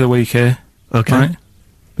Freak of the Week here, okay? Right?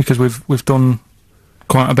 Because we've done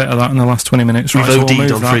quite a bit of that in the last 20 minutes. We've right?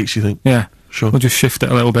 OD'd on freaks, you think? Yeah. Sure. We'll just shift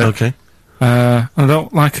it a little bit. Okay. And I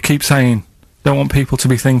don't, like I keep saying, don't want people to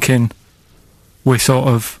be thinking we're sort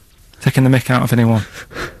of taking the mick out of anyone.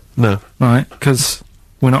 No. Right? Because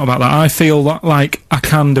we're not about that. I feel like I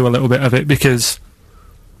can do a little bit of it because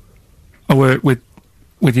I work with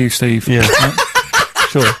you, Steve. Yeah. Right?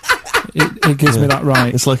 Sure. It gives me that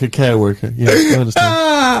right. It's like a care worker. Yeah, I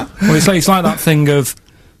understand. Well, it's like that thing of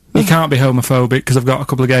you can't be homophobic because I've got a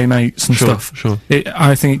couple of gay mates and stuff. Sure.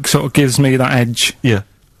 I think it sort of gives me that edge. Yeah.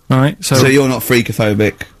 Right? So you're not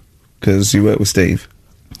freakophobic because you work with Steve?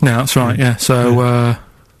 No, that's right, yeah. So,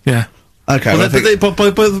 yeah. Okay, well,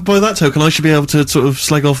 by that token, I should be able to sort of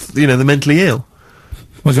slag off, you know, the mentally ill.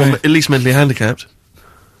 What do you mean? At least mentally handicapped.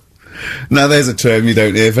 Now, there's a term you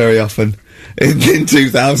don't hear very often. In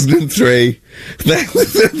 2003, there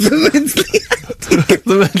was the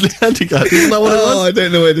mentally handicapped. Isn't that what it was? I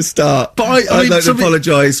don't know where to start. But I'd like to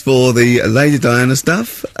apologise for the Lady Diana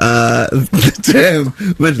stuff, the term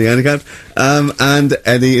mentally handicapped, and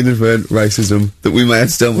any inadvertent racism that we may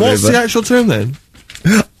have stumbled over. What's the actual term then?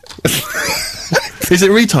 Is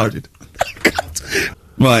it retarded?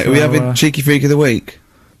 Right, are we having Cheeky Freak of the Week?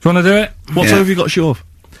 Do you want to do it? What time have you got to shoot off?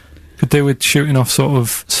 Could do with shooting off sort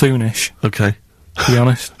of soonish. Okay. To be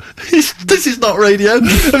honest. This is not radio.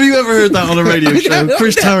 Have you ever heard that on a radio show?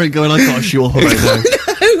 Chris Tarrant going, I got to shoot off right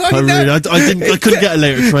now. I couldn't get a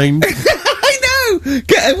later train. I know!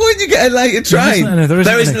 Why did you get a later train? There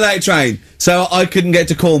isn't a later train. So I couldn't get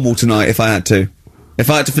to Cornwall tonight if I had to. If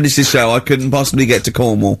I had to finish this show, I couldn't possibly get to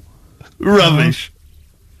Cornwall. Rubbish.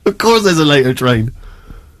 Of course there's a later train.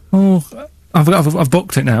 Oh, I've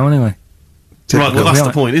booked it now anyway. Right, well that's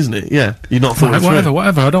the point, isn't it? Yeah, you're not falling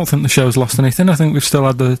whatever. I don't think the show's lost anything. I think we've still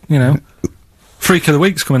had the, you know, Freak of the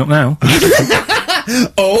Week's coming up now.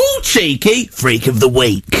 Oh, cheeky Freak of the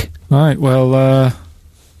Week. Right, well,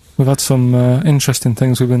 we've had some interesting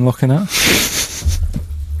things we've been looking at.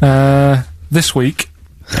 This week,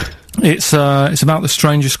 it's about the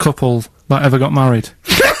strangest couple that ever got married.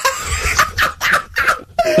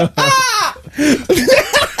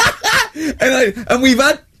 and we've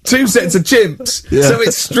had 2 sets of chimps, so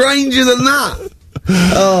it's stranger than that.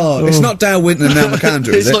 Oh, it's not Dale Winton and Nell McAndrew,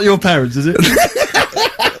 is it? It's not your parents, is it?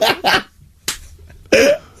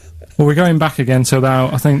 Well, we're going back again to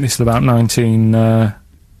about, I think this is about 19...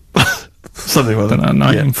 something like that.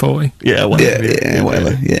 1940. Yeah, whatever. Yeah,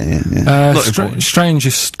 whatever. Yeah.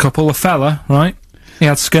 Strangest couple, a fella, right? He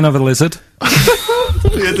had skin of a lizard.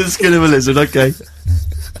 He had the skin of a lizard, okay.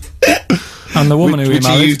 And the woman who he married...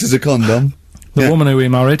 Which he used as a condom. The woman who he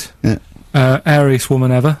married, airiest woman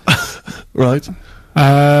ever. Right.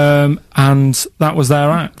 And that was their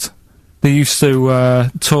act. They used to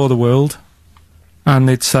tour the world, and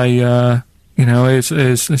they'd say, you know, it's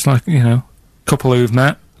like, you know, a couple who've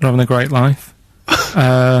met, they're having a great life.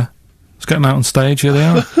 Let's get them out on stage, here they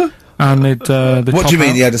are. And they'd what do you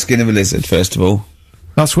mean he had a skin of a lizard, first of all?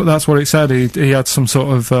 That's what it said. He had some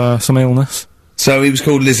sort of, some illness. So he was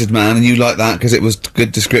called Lizard Man, and you like that because it was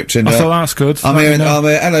good description. I thought that's good. I'm here.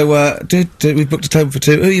 Hello. We've booked a table for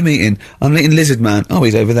 2. Who are you meeting? I'm meeting Lizard Man. Oh,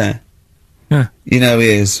 he's over there. Yeah. You know he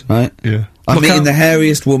is, right? Yeah. I'm meeting the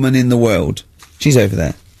hairiest woman in the world. She's over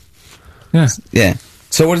there. Yeah. Yeah.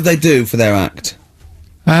 So what did they do for their act?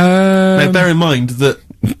 Now, bear in mind that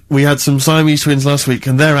we had some Siamese twins last week,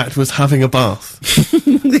 and their act was having a bath.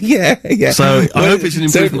 Yeah. So I hope it's an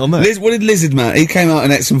improvement on that. What did Lizard Man? He came out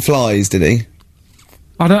and ate some flies, did he?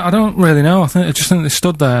 I don't really know. I just think they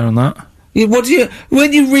stood there and that. Yeah,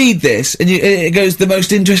 when you read this and it goes the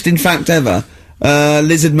most interesting fact ever,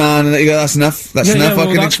 Lizard Man, and you go, that's enough. That's enough. I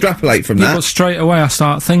can extrapolate from that. But straight away I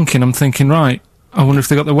start thinking. I'm thinking, right. I wonder if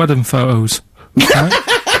they got the wedding photos.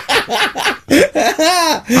 Right?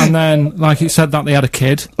 And then, like, it said that they had a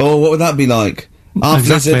kid. Oh, what would that be like? Half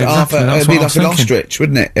Exactly, lizard, half exactly, that's it'd be what I was like an thinking. ostrich,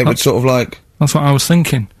 wouldn't it? It would sort of like. That's what I was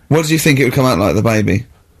thinking. What did you think it would come out like, the baby?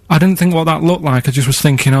 I didn't think what that looked like, I just was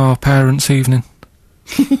thinking, oh, parents' evening.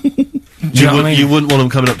 Do you know what I mean? You wouldn't want them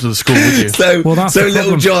coming up to the school, would you? So, Well, that's so the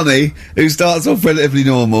little problem. Johnny, who starts off relatively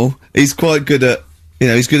normal, he's quite good at,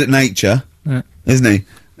 he's good at nature, Yeah. isn't he?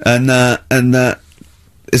 And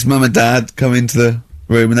his mum and dad come into the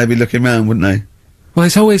room and they'd be looking round, wouldn't they? Well,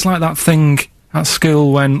 it's always like that thing at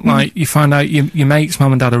school when, like, you find out your mate's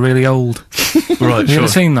mum and dad are really old. Right, Have you sure. ever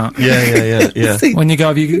seen that? Yeah. When you go,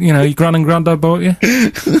 have your gran and granddad bought you?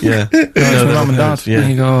 Yeah. That's No, my mum and dad. Yeah. And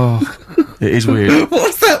you go, oh, It is weird.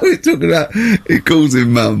 What's that we're talking about? He calls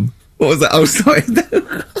him mum. What was that? Oh, sorry.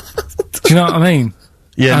 do you know what I mean?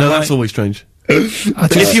 Yeah, And no, like- that's always strange. I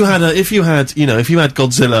But just- if you had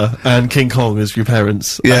Godzilla and King Kong as your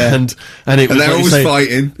parents, Yeah. and it was they're like you always say-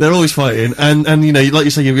 fighting. they're always fighting, and like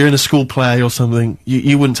you say, you're in a school play or something,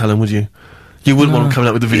 you wouldn't tell them, would you? You wouldn't want them coming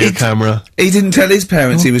up with a video camera. He didn't tell his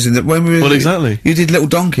parents he was in the. When we were, Well, exactly. You did Little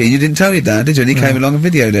Donkey and you didn't tell your dad, did you? And he came along and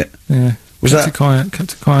videoed it. yeah. Was kept that- it quiet,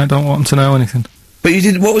 kept it quiet, don't want them to know anything. But you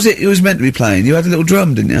didn't. What was it? It was meant to be playing. You had a little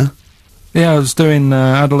drum, didn't you? Yeah, I was doing,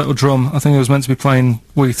 I had a little drum, I think it was meant to be playing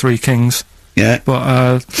We Three Kings, Yeah.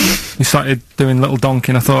 but, he started doing Little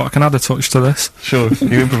Donkey and I thought, I can add a touch to this. Sure,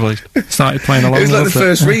 you improvise. Started playing along It was like the with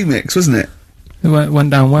first yeah. remix, wasn't it? It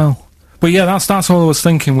went down well. But yeah, that's all I was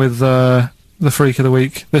thinking with the Freak of the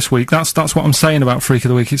Week this week. That's what I'm saying about Freak of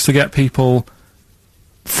the Week. It's to get people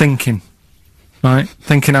thinking, right?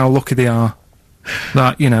 Thinking how lucky they are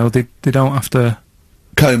that they don't have to.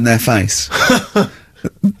 Comb their face.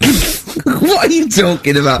 What are you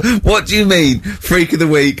talking about? What do you mean? Freak of the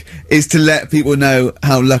Week is to let people know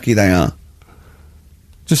how lucky they are.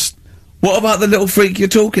 Just What about the little freak you're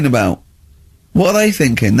talking about? What are they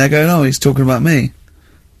thinking? They're going, oh, he's talking about me.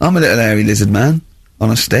 I'm a little hairy lizard man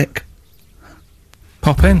on a stick.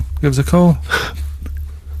 pop in, give us a call.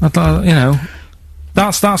 That's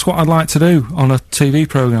what I'd like to do on a TV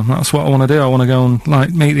programme. That's what I want to do. I want to go and,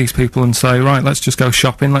 like, meet these people and say, right, let's just go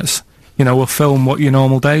shopping, we'll film what your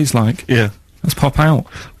normal day's like. Yeah. Let's pop out.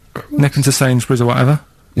 Nip into Sainsbury's or whatever.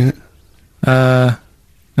 Yeah.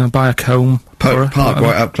 Buy a comb. or Park whatever.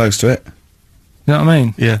 right up close to it. You know what I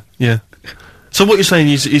mean? Yeah. So what you're saying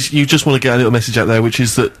is you just want to get a little message out there, which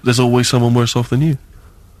is that there's always someone worse off than you.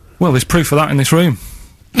 Well, there's proof of that in this room.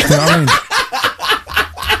 You know what I mean?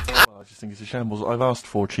 I just think it's a shambles. I've asked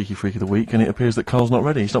for Cheeky Freak of the Week, and it appears that Carl's not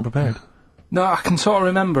ready. He's not prepared. No, I can sort of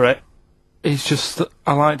remember it. It's just that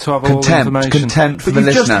I like to have all the information. Contempt for But the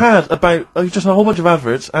you've just listener. you've just had a whole bunch of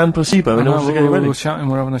adverts and placebo in order to get it ready. We're chatting,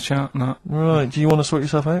 we're having a chat and that. Right, do you want to sort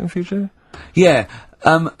yourself out in future? Yeah,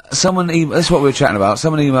 someone that's what we were chatting about.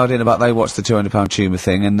 Someone emailed in about they watched the £200 tumour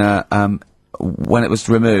thing, and when it was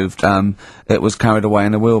removed, it was carried away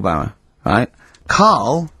in a wheelbarrow, right?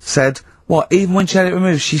 Carl said, what, even when she had it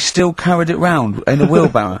removed, she still carried it round in a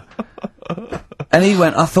wheelbarrow? And he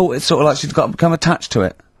went, I thought it's sort of like she'd become attached to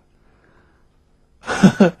it.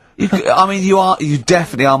 You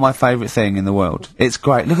definitely are my favourite thing in the world. It's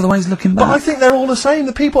great. Look at the way he's looking back. But I think they're all the same.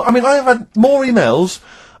 The people, I have had more emails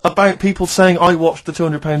about people saying I watched the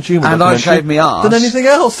 £200 tumour and I documentary shaved me arse than anything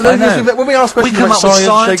else. I know. When we ask questions come about up with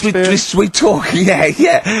science, science, we talk,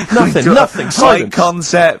 yeah. Nothing, High silence.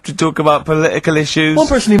 concept, we talk about political issues. One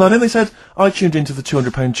person emailed in, they said, I tuned into the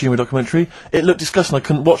 £200 tumour documentary, it looked disgusting, I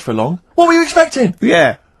couldn't watch for long. What were you expecting?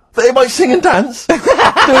 Yeah. That it might sing and dance? Do a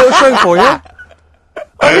little show for you?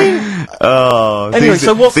 Oh, Anyway,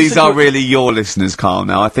 so what's the these are situa- really your listeners, Carl,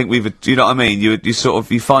 now. I think you know what I mean?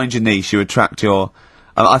 You find your niche, you attract your...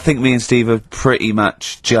 I think me and Steve are pretty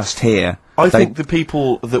much just here. I think the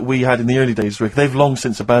people that we had in the early days, Rick, they've long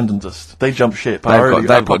since abandoned us. They jumped ship.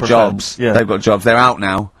 They've got jobs. Yeah. They've got jobs. They're out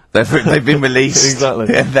now. They've been released. Exactly.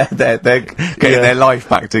 Yeah, they're getting their life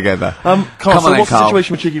back together. Carl, Come so on then, what's the Carl.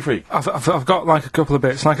 situation with Cheeky Freak? I've got like a couple of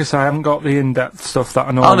bits. Like I say, I haven't got the in-depth stuff that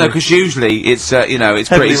I know. Oh no, because usually it's it's Heavily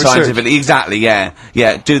pretty researched. scientific. Exactly, yeah.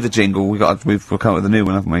 Do the jingle. We've come up with a new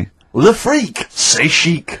one, haven't we? The Freak! Say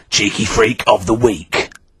chic! Cheeky Freak of the Week.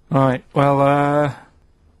 Right. Well,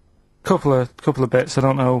 couple of bits. I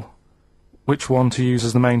don't know which one to use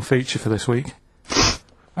as the main feature for this week. It's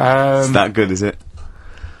that good, is it?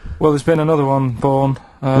 Well, there's been another one born.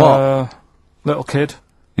 What? Little kid.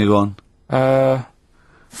 You go on.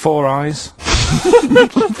 4 eyes.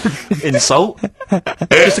 Insult?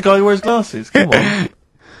 Just a guy who wears glasses, come on.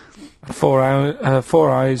 4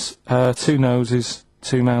 eyes. 2 noses.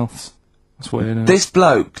 2 mouths. That's weird. Isn't it? This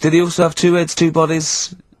bloke, did he also have 2 heads, 2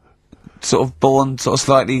 bodies? Sort of born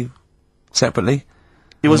slightly separately?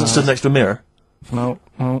 He wasn't stood next to a mirror. No,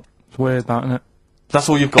 it's weird, that, isn't it? That's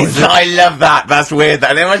all you've got, is it? I love that. That's weird.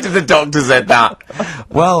 That. Imagine if the doctor said that.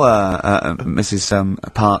 Well,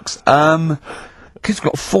 Mrs. Parks, kid's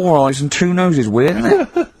got 4 eyes and 2 noses. Weird, isn't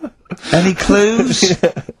it? Any clues?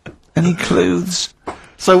 Any clues?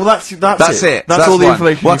 So well, that's it. That's all the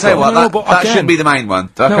information. Well, I'll tell you what. No, but That again- shouldn't be the main one.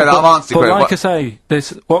 Okay, No, I've answered but it. like I say,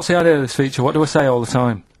 what's the idea of this feature? What do I say all the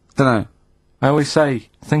time? Don't know. I always say,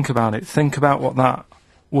 think about it. Think about what that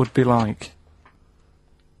would be like.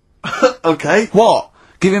 Okay. What?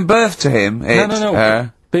 Giving birth to him?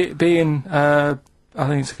 No. Being, I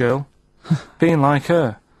think it's a girl. Being like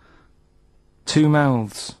her. 2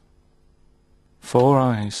 mouths. 4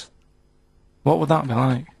 eyes. What would that be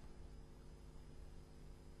like?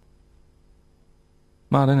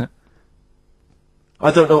 Mad, innit?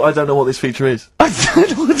 I don't know what this feature is. I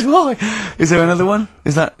don't know. Do I? Is there another one?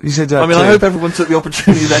 Is that you said? I mean, I hope everyone took the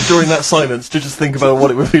opportunity there during that silence to just think about what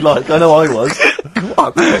it would be like. I know I was.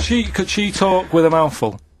 Could she talk with a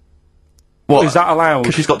mouthful? What? Is that allowed?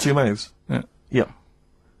 Because she's got 2 mouths. Yeah. Yeah.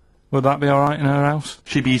 Would that be alright in her house?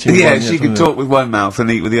 She'd be eating. Yeah, one, she could talk with one mouth and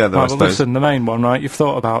eat with the other. I Right, but suppose. listen, the main one, right? You've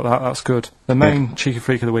thought about that. That's good. The main cheeky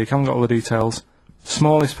freak of the week. I haven't got all the details.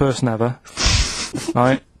 Smallest person ever.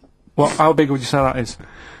 Right. How big would you say that is?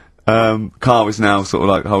 Carl is now sort of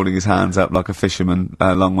like holding his hands up like a fisherman,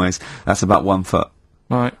 long ways. That's about 1 foot.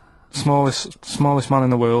 Right. Smallest man in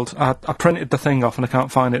the world. I printed the thing off and I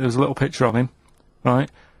can't find it. There's a little picture of him. Right.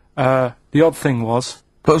 The odd thing was,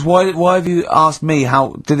 But why have you asked me?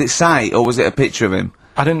 How did it say, or was it a picture of him?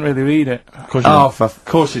 I didn't really read it. Of course you didn't. Of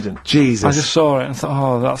course you didn't. Jesus! I just saw it and thought,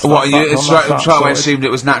 oh, that's What? that, You straight away assumed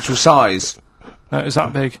it was natural size. No, it was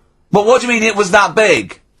that big. But what do you mean it was that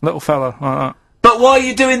big? Little fella, like that. But why are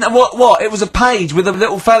you doing that? What? It was a page with a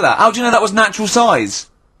little fella. How do you know that was natural size?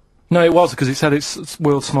 No, it was, because it said it's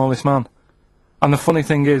world's smallest man. And the funny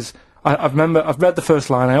thing is, I've read the first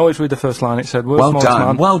line, I always read the first line, it said world's Well smallest done.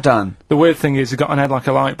 man. Well done. The weird thing is, he's got an head like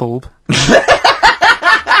a light bulb.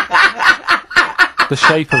 The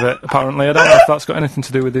shape of it, apparently. I don't know if that's got anything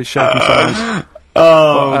to do with his shape and size.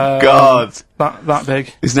 Oh, God. That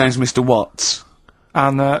big. His name's Mr. Watts.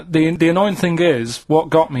 And the annoying thing is, what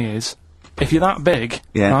got me is, if you're that big,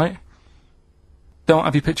 Yeah. right, don't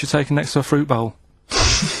have your picture taken next to a fruit bowl.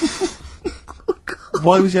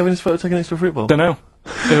 Why was he having his photo taken next to a fruit bowl? Don't know.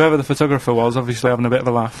 Whoever the photographer was, obviously having a bit of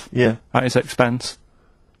a laugh Yeah. at his expense.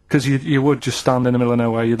 Because you would just stand in the middle of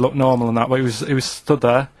nowhere, you'd look normal and that, but he was stood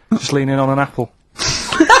there, just leaning on an apple.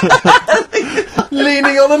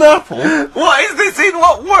 Leaning on an apple? What is this? In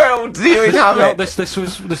what world do you inhabit? No, this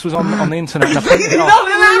was on the internet. And I printed it off.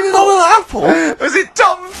 Not an apple. Was it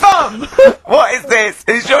Tom Thumb? What is this?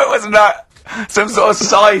 Are you sure it wasn't some sort of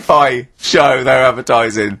sci-fi show they're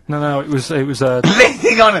advertising? No, it was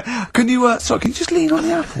Leaning on it. Can you? Sorry, can you just lean on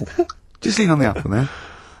the apple? Just lean on the apple there.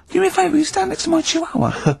 Do me a favour. You stand next to my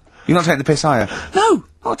chihuahua. You're not taking the piss, are you? No,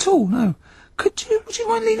 not at all. No. Would you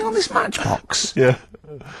mind leaning on this matchbox? Yeah.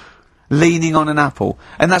 Leaning on an apple.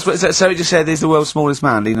 And that's what, so it just said he's the world's smallest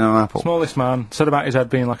man leaning on an apple. smallest man. Said about his head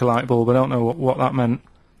being like a light bulb. I don't know what that meant.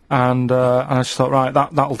 And I just thought, right,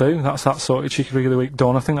 that'll do. That's that sorted. Cheeky Freak of the Week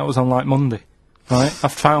done. I think that was on like Monday. Right? I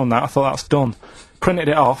found that. I thought that's done. Printed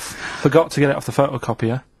it off. Forgot to get it off the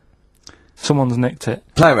photocopier. Someone's nicked it.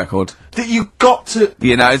 Play a record. That you got to...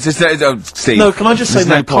 You know, it's just, Steve. No, can I just say, there's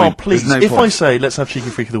no no, Carl, point. please, There's no if I point. say, let's have Cheeky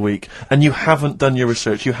Freak of the Week, and you haven't done your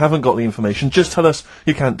research, you haven't got the information, just tell us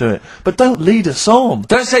you can't do it. But don't lead us on.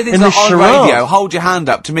 Don't say this in on charade. radio. Hold your hand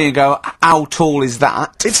up to me and go, how tall is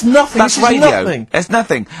that? It's nothing. That's This is radio. nothing. It's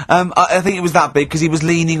nothing. I think it was that big because he was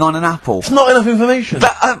leaning on an apple. It's not enough information.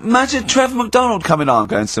 But imagine Trevor McDonald coming on,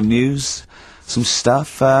 going some news, some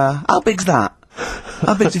stuff. How big's that?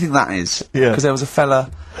 How big do you think that is? Yeah. Because there was a fella,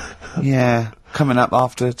 coming up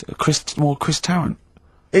after Chris Tarrant.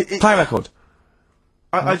 Play a record.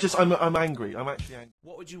 I'm angry. I'm actually angry.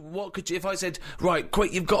 What could you, if I said, right,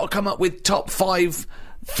 quick, you've got to come up with top 5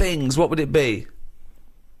 things, what would it be?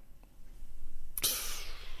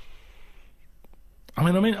 I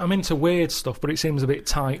mean, I'm into weird stuff, but it seems a bit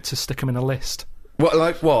tight to stick them in a list. What,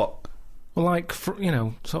 like what? Well, like,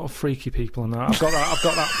 sort of freaky people and that. I've got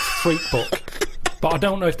that freak book. But I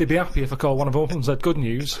don't know if they'd be happy if I called one of them up and said, good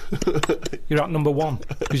news, you're at number 1,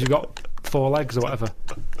 because you've got 4 legs or whatever.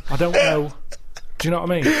 I don't know. Do you know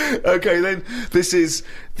what I mean? Okay, then, this is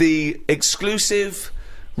the exclusive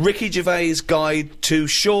Ricky Gervais guide to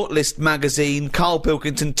Shortlist magazine, Karl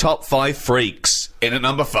Pilkington Top 5 Freaks, in at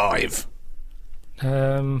number 5.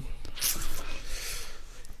 So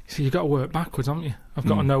you've got to work backwards, haven't you? I've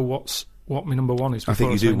got to know what my number 1 is. I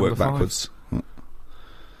think you say do work number 5. backwards.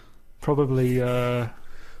 Probably,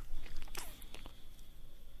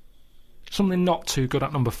 Something not too good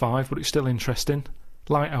at number 5, but it's still interesting.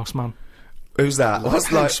 Lighthouse Man. Who's that?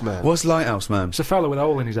 Lighthouse Man? What's Lighthouse Man? It's a fella with a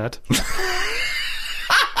hole in his head.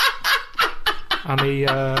 And he,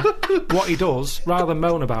 what he does, rather than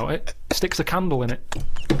moan about it, sticks a candle in it.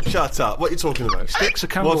 Shut up. What are you talking about? Sticks a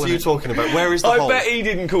candle What in are you it. talking about? Where is the hole? I bet he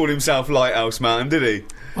didn't call himself Lighthouse Man, did he?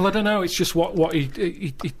 Well, I don't know, it's just what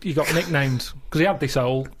he got nicknamed. Because he had this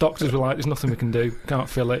hole, doctors were like, there's nothing we can do, can't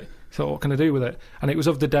fill it. He thought, what can I do with it? And it was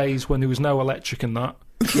of the days when there was no electric and that.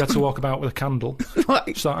 You had to walk about with a candle.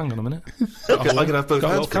 Right. So, hang on a minute. I can have both Got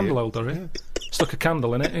a hands little for candle you. holder here. Stuck a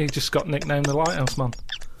candle in it, and he just got nicknamed the Lighthouse Man.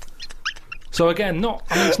 So again,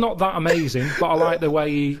 it's not that amazing, but I like the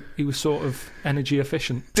way he was sort of energy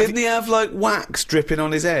efficient. Didn't he have, like, wax dripping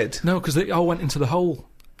on his head? No, because it all went into the hole.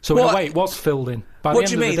 So in What? a way, it was filled in. By What the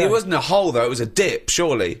do you end of mean? the day- It wasn't a hole, though, it was a dip,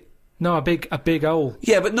 surely. No, a big hole.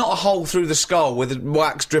 Yeah, but not a hole through the skull with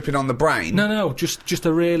wax dripping on the brain. No, just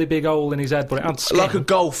a really big hole in his head, but it had skin. Like a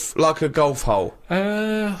golf hole.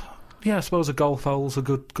 Yeah, I suppose a golf hole's a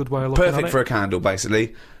good way of looking at Perfect it. for a candle,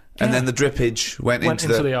 basically. And Yeah. then the drippage went Went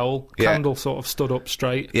into the hole. Yeah. Candle sort of stood up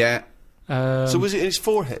straight. Yeah, So was it in his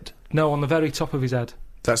forehead? No, on the very top of his head.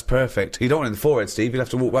 that's perfect. You don't want it in the forehead, Steve. You'll have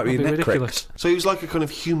to walk back with That'd your be neck ridiculous. cricked. So he was like a kind of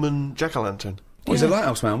human jack-o'-lantern. He's a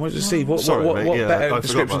lighthouse man. What, Steve? What Sorry, mate, yeah, I better forgot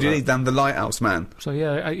description about do you that. need than the lighthouse man? So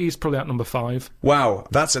yeah, he's probably at number 5. Wow,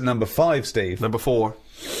 that's at number 5, Steve. Number 4.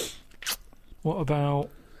 What about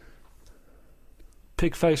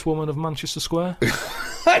Pig-faced Woman of Manchester Square?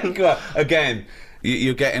 Again,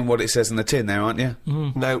 you're getting what it says in the tin there, aren't you?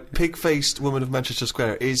 Now, pig-faced woman of Manchester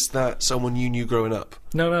Square, is that someone you knew growing up?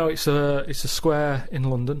 No, it's a square in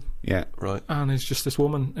London, Yeah. Right. and it's just this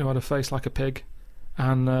woman who had a face like a pig,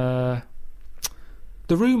 and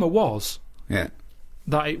the rumour was Yeah.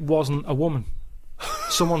 that it wasn't a woman.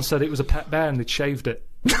 Someone said it was a pet bear and they'd shaved it.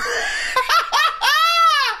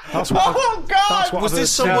 That's what Oh, God! That's what Was I've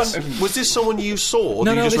this heard. someone? Yes. Was this someone you saw? Or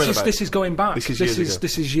No, you just read this about? is going back. This is years ago.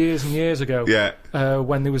 This is years and years ago. Yeah.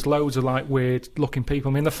 When there was loads of like weird looking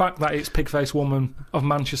people. I mean, the fact that it's Pig-faced Woman of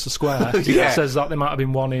Manchester Square Yeah. says that there might have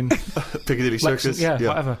been one in Piccadilly Circus. yeah,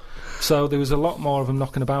 whatever. So there was a lot more of them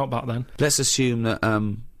knocking about back then. Let's assume that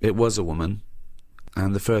it was a woman,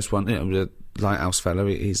 and the first one, the lighthouse fellow,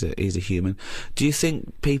 he's a human. Do you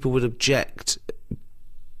think people would object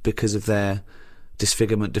because of their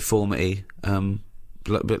disfigurement, deformity,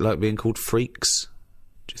 like being called freaks?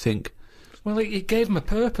 Do you think? Well, it gave them a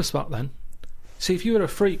purpose back then. See, if you were a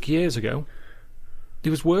freak years ago,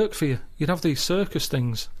 there was work for you. You'd have these circus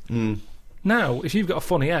things. Now, if you've got a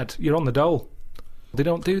funny head, you're on the dole. They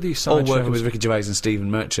don't do these Or side working shows. with Ricky Gervais and Stephen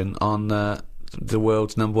Merchant on the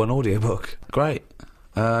world's #1 audiobook. Great.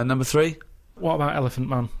 Number 3? What about Elephant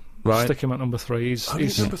Man? Right. Stick him at number 3.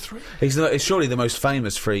 He's Number 3. He's surely the most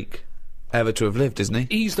famous freak ever to have lived, isn't he?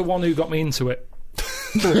 he's the one who got me into it.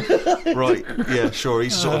 Right. Yeah. Sure.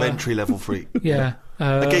 He's a sort of entry-level freak, Yeah.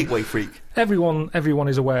 a gateway freak. Everyone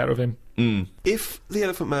is aware of him. If the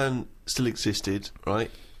Elephant Man still existed, right,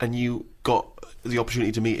 and you got the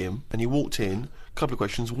opportunity to meet him, and you walked in, a couple of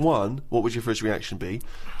questions. 1, what would your first reaction be?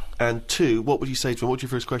 And 2, what would you say to him? What would your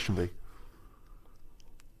first question be?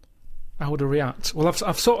 How would I react? Well,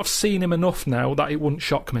 I've sort of seen him enough now that it wouldn't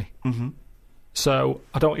shock me. Mm-hmm. So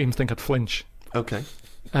I don't even think I'd flinch. Okay.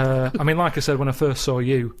 I mean, like I said when I first saw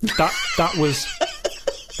you, that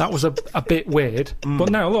was a bit weird. But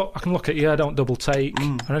now look, I can look at you. I don't double take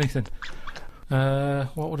or anything.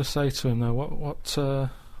 What would I say to him though? What?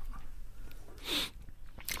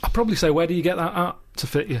 I'd probably say, where do you get that at to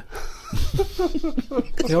fit you?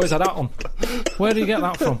 He always had that on. Where do you get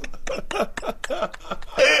that from?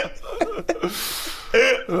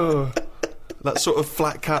 That sort of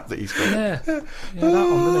flat cap that he's got. Yeah, that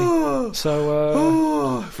one, didn't he?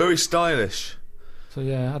 So, Very stylish.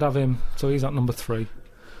 yeah, I'd have him. So he's at number 3.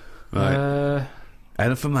 Right.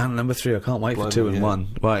 Elephant Man number 3. I can't wait for Blimey, 2 and yeah.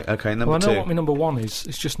 1. Right. Okay. Number Well, I know 2. what my number 1 is.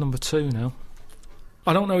 It's just number 2 now.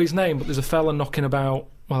 I don't know his name, but there's a fella knocking about.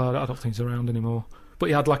 Well, I don't think he's around anymore. But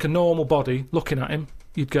he had like a normal body. Looking at him,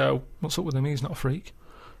 you'd go, "What's up with him? He's not a freak."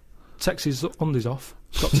 Takes his undies off.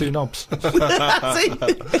 Got 2 knobs.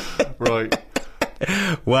 Right.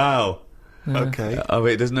 Wow. Okay. I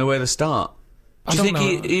mean, there's nowhere to start. I Do you don't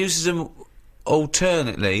think know. he uses them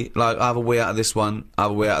alternately, like have a wee out of this one,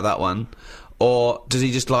 have a wee out of that one, or does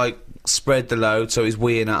he just like spread the load so he's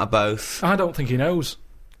weeing out of both? I don't think he knows.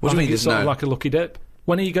 What do I you think mean it's he sort doesn't of know? like a lucky dip.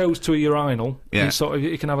 When he goes to a urinal, Yeah.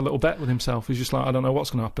 he can have a little bet with himself. He's just like, I don't know what's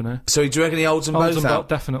going to happen here. So do you reckon he holds them Holds both them out?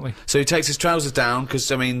 definitely. So he takes his trousers down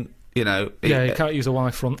because I mean, you know, Yeah, you can't use a Y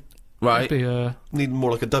front. right? It'd be, Need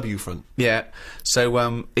more like a W front. Yeah.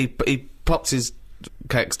 So he pops his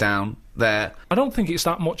cakes down there. I don't think it's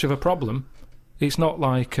that much of a problem. It's not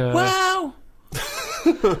like... Well...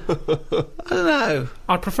 I don't know.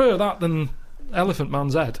 I'd prefer that than Elephant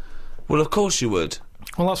Man's head. Well, of course you would.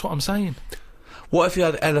 Well, that's what I'm saying. What if you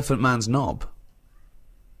had Elephant Man's knob?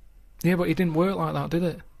 Yeah, but it didn't work like that, did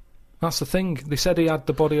it? That's the thing. They said he had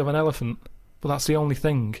the body of an elephant, but that's the only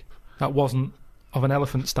thing that wasn't of an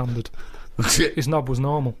elephant standard. His knob was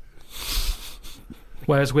normal.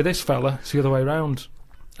 Whereas with this fella, it's the other way round.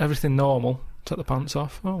 Everything normal, take the pants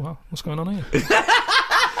off. Oh, well, what's going on here?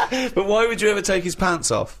 But why would you ever take his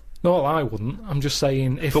pants off? No, well, I wouldn't. I'm just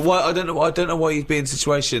saying if... But why? I don't know why you'd be in a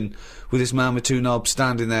situation with this man with two knobs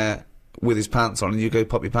standing there with his pants on and you go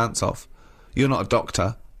pop your pants off. You're not a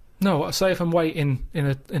doctor. No, say if I'm waiting in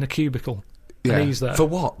a cubicle and he's there. For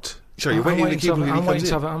what? Sorry, you're waiting in the cubicle and he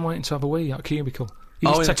comes in? I'm waiting to have a wee at a cubicle. He's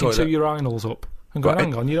in the taking two toilet. urinals up and going,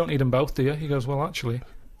 hang on, you don't need them both, do you? He goes, well, actually,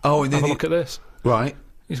 Oh, and then have a look at this. Right.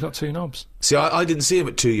 He's got two knobs. See, I didn't see him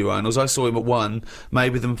at two urinals. I saw him at one,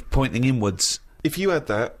 maybe them pointing inwards. If you had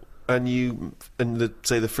that, and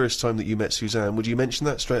say the first time that you met Suzanne, would you mention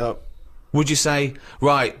that straight up? Would you say,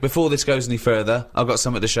 right, before this goes any further, I've got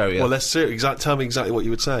something to show you? Well, let's see. Tell me exactly what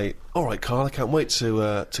you would say. All right, Carl, I can't wait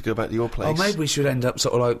to go back to your place. Oh, maybe we should end up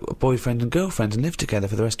sort of like a boyfriend and girlfriend and live together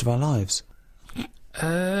for the rest of our lives.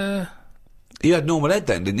 You had normal head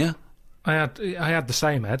then, didn't you? I had the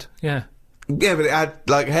same head, yeah. Yeah, but it had,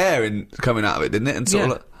 like, hair coming out of it, didn't it? And sort of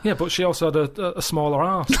like... Yeah, but she also had a smaller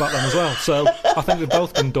arse back then as well, so I think we've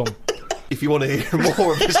both been dumb. If you want to hear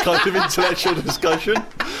more of this kind of intellectual discussion,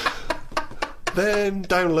 then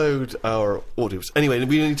download our audios. Anyway,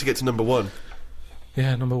 we need to get to number one.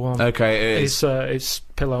 Yeah, number one. Okay, it is. It's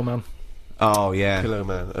Pillow Man. Oh, yeah. Pillow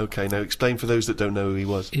Man. Okay, now explain for those that don't know who he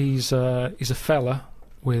was. He's a fella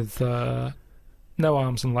with no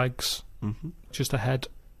arms and legs, just a head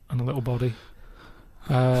and a little body.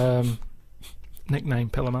 Nickname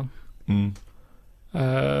Pillow Man.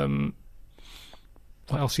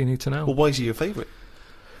 What else do you need to know? Well, why is he your favourite?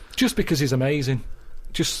 Just because he's amazing.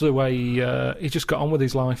 Just the way he just got on with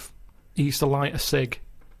his life. He used to light a cig,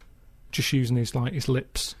 just using his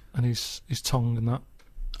lips and his tongue and that.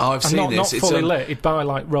 Oh, I've And seen not this. fully lit. He'd buy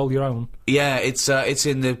Roll Your Own. Yeah, it's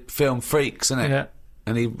in the film Freaks, isn't it? Yeah.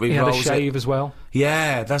 And he He had a rolls shave it. as well.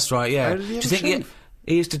 Yeah, that's right. Yeah. How did he have Do you a think shave?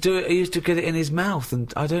 he used to do it? He used to get it in his mouth,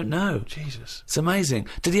 and I don't know. Jesus. It's amazing.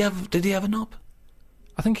 Did he have a knob?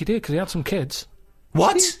 I think he did because he had some kids.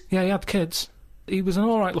 What? Yeah, he had kids. He was an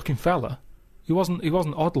all right looking fella. He wasn't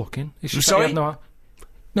odd looking. It's just Sorry? that he had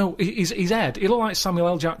no, his head. He looked like Samuel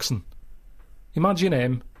L. Jackson. Imagine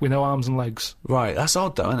him with no arms and legs. Right. That's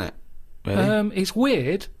odd, though, isn't it? Really? It's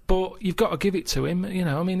weird, but you've got to give it to him. You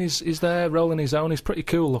know, I mean, he's there rolling his own. He's pretty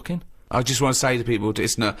cool looking. I just want to say to people,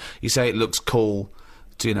 it's no. You say it looks cool,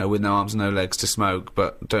 to, with no arms and no legs to smoke,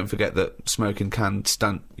 but don't forget that smoking can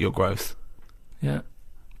stunt your growth. Yeah,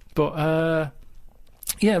 but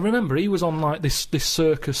yeah. Remember, he was on like this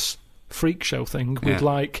circus freak show thing with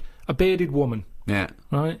like a bearded woman. Yeah.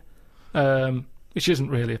 Right. Which isn't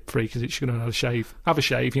really a freak, is it? She's going to have a shave. Have a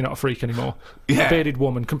shave, you're not a freak anymore. Yeah. A bearded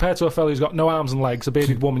woman. Compared to a fella who's got no arms and legs, a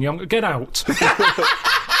bearded woman, you get out.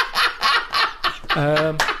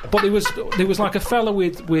 But there was like a fella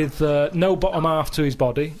with no bottom half to his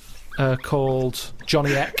body, called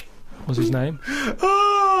Johnny Eck, was his name.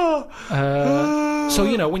 So,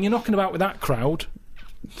 when you're knocking about with that crowd,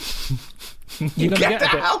 you're going to get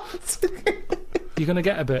a bit. You're going to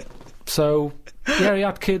get a bit. So... Yeah, he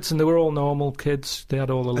had kids, and they were all normal kids. They had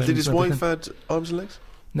all the limbs. Did his and wife everything. had arms and legs?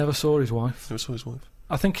 Never saw his wife. Never saw his wife.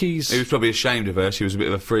 I think He was probably ashamed of her. She was a bit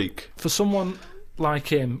of a freak. for someone like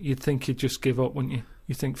him, you'd think he'd just give up, wouldn't you?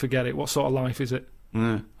 You think, forget it. What sort of life is it?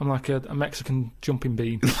 Yeah. I'm like a Mexican jumping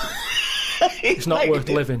bean. It's not worth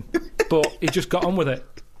living. But he just got on with it.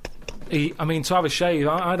 To have a shave,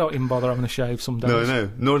 I don't even bother having a shave some days. No.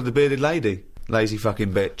 Nor did the bearded lady. Lazy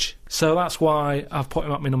fucking bitch. So that's why I've put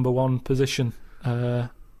him at my number one position.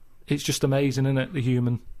 It's just amazing, isn't it? The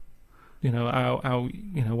human, how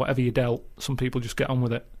whatever you dealt, some people just get on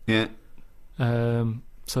with it. Yeah.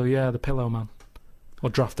 So yeah, the Pillow Man, or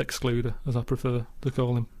Draft Excluder, as I prefer to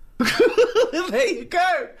call him. There you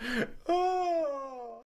go. Oh.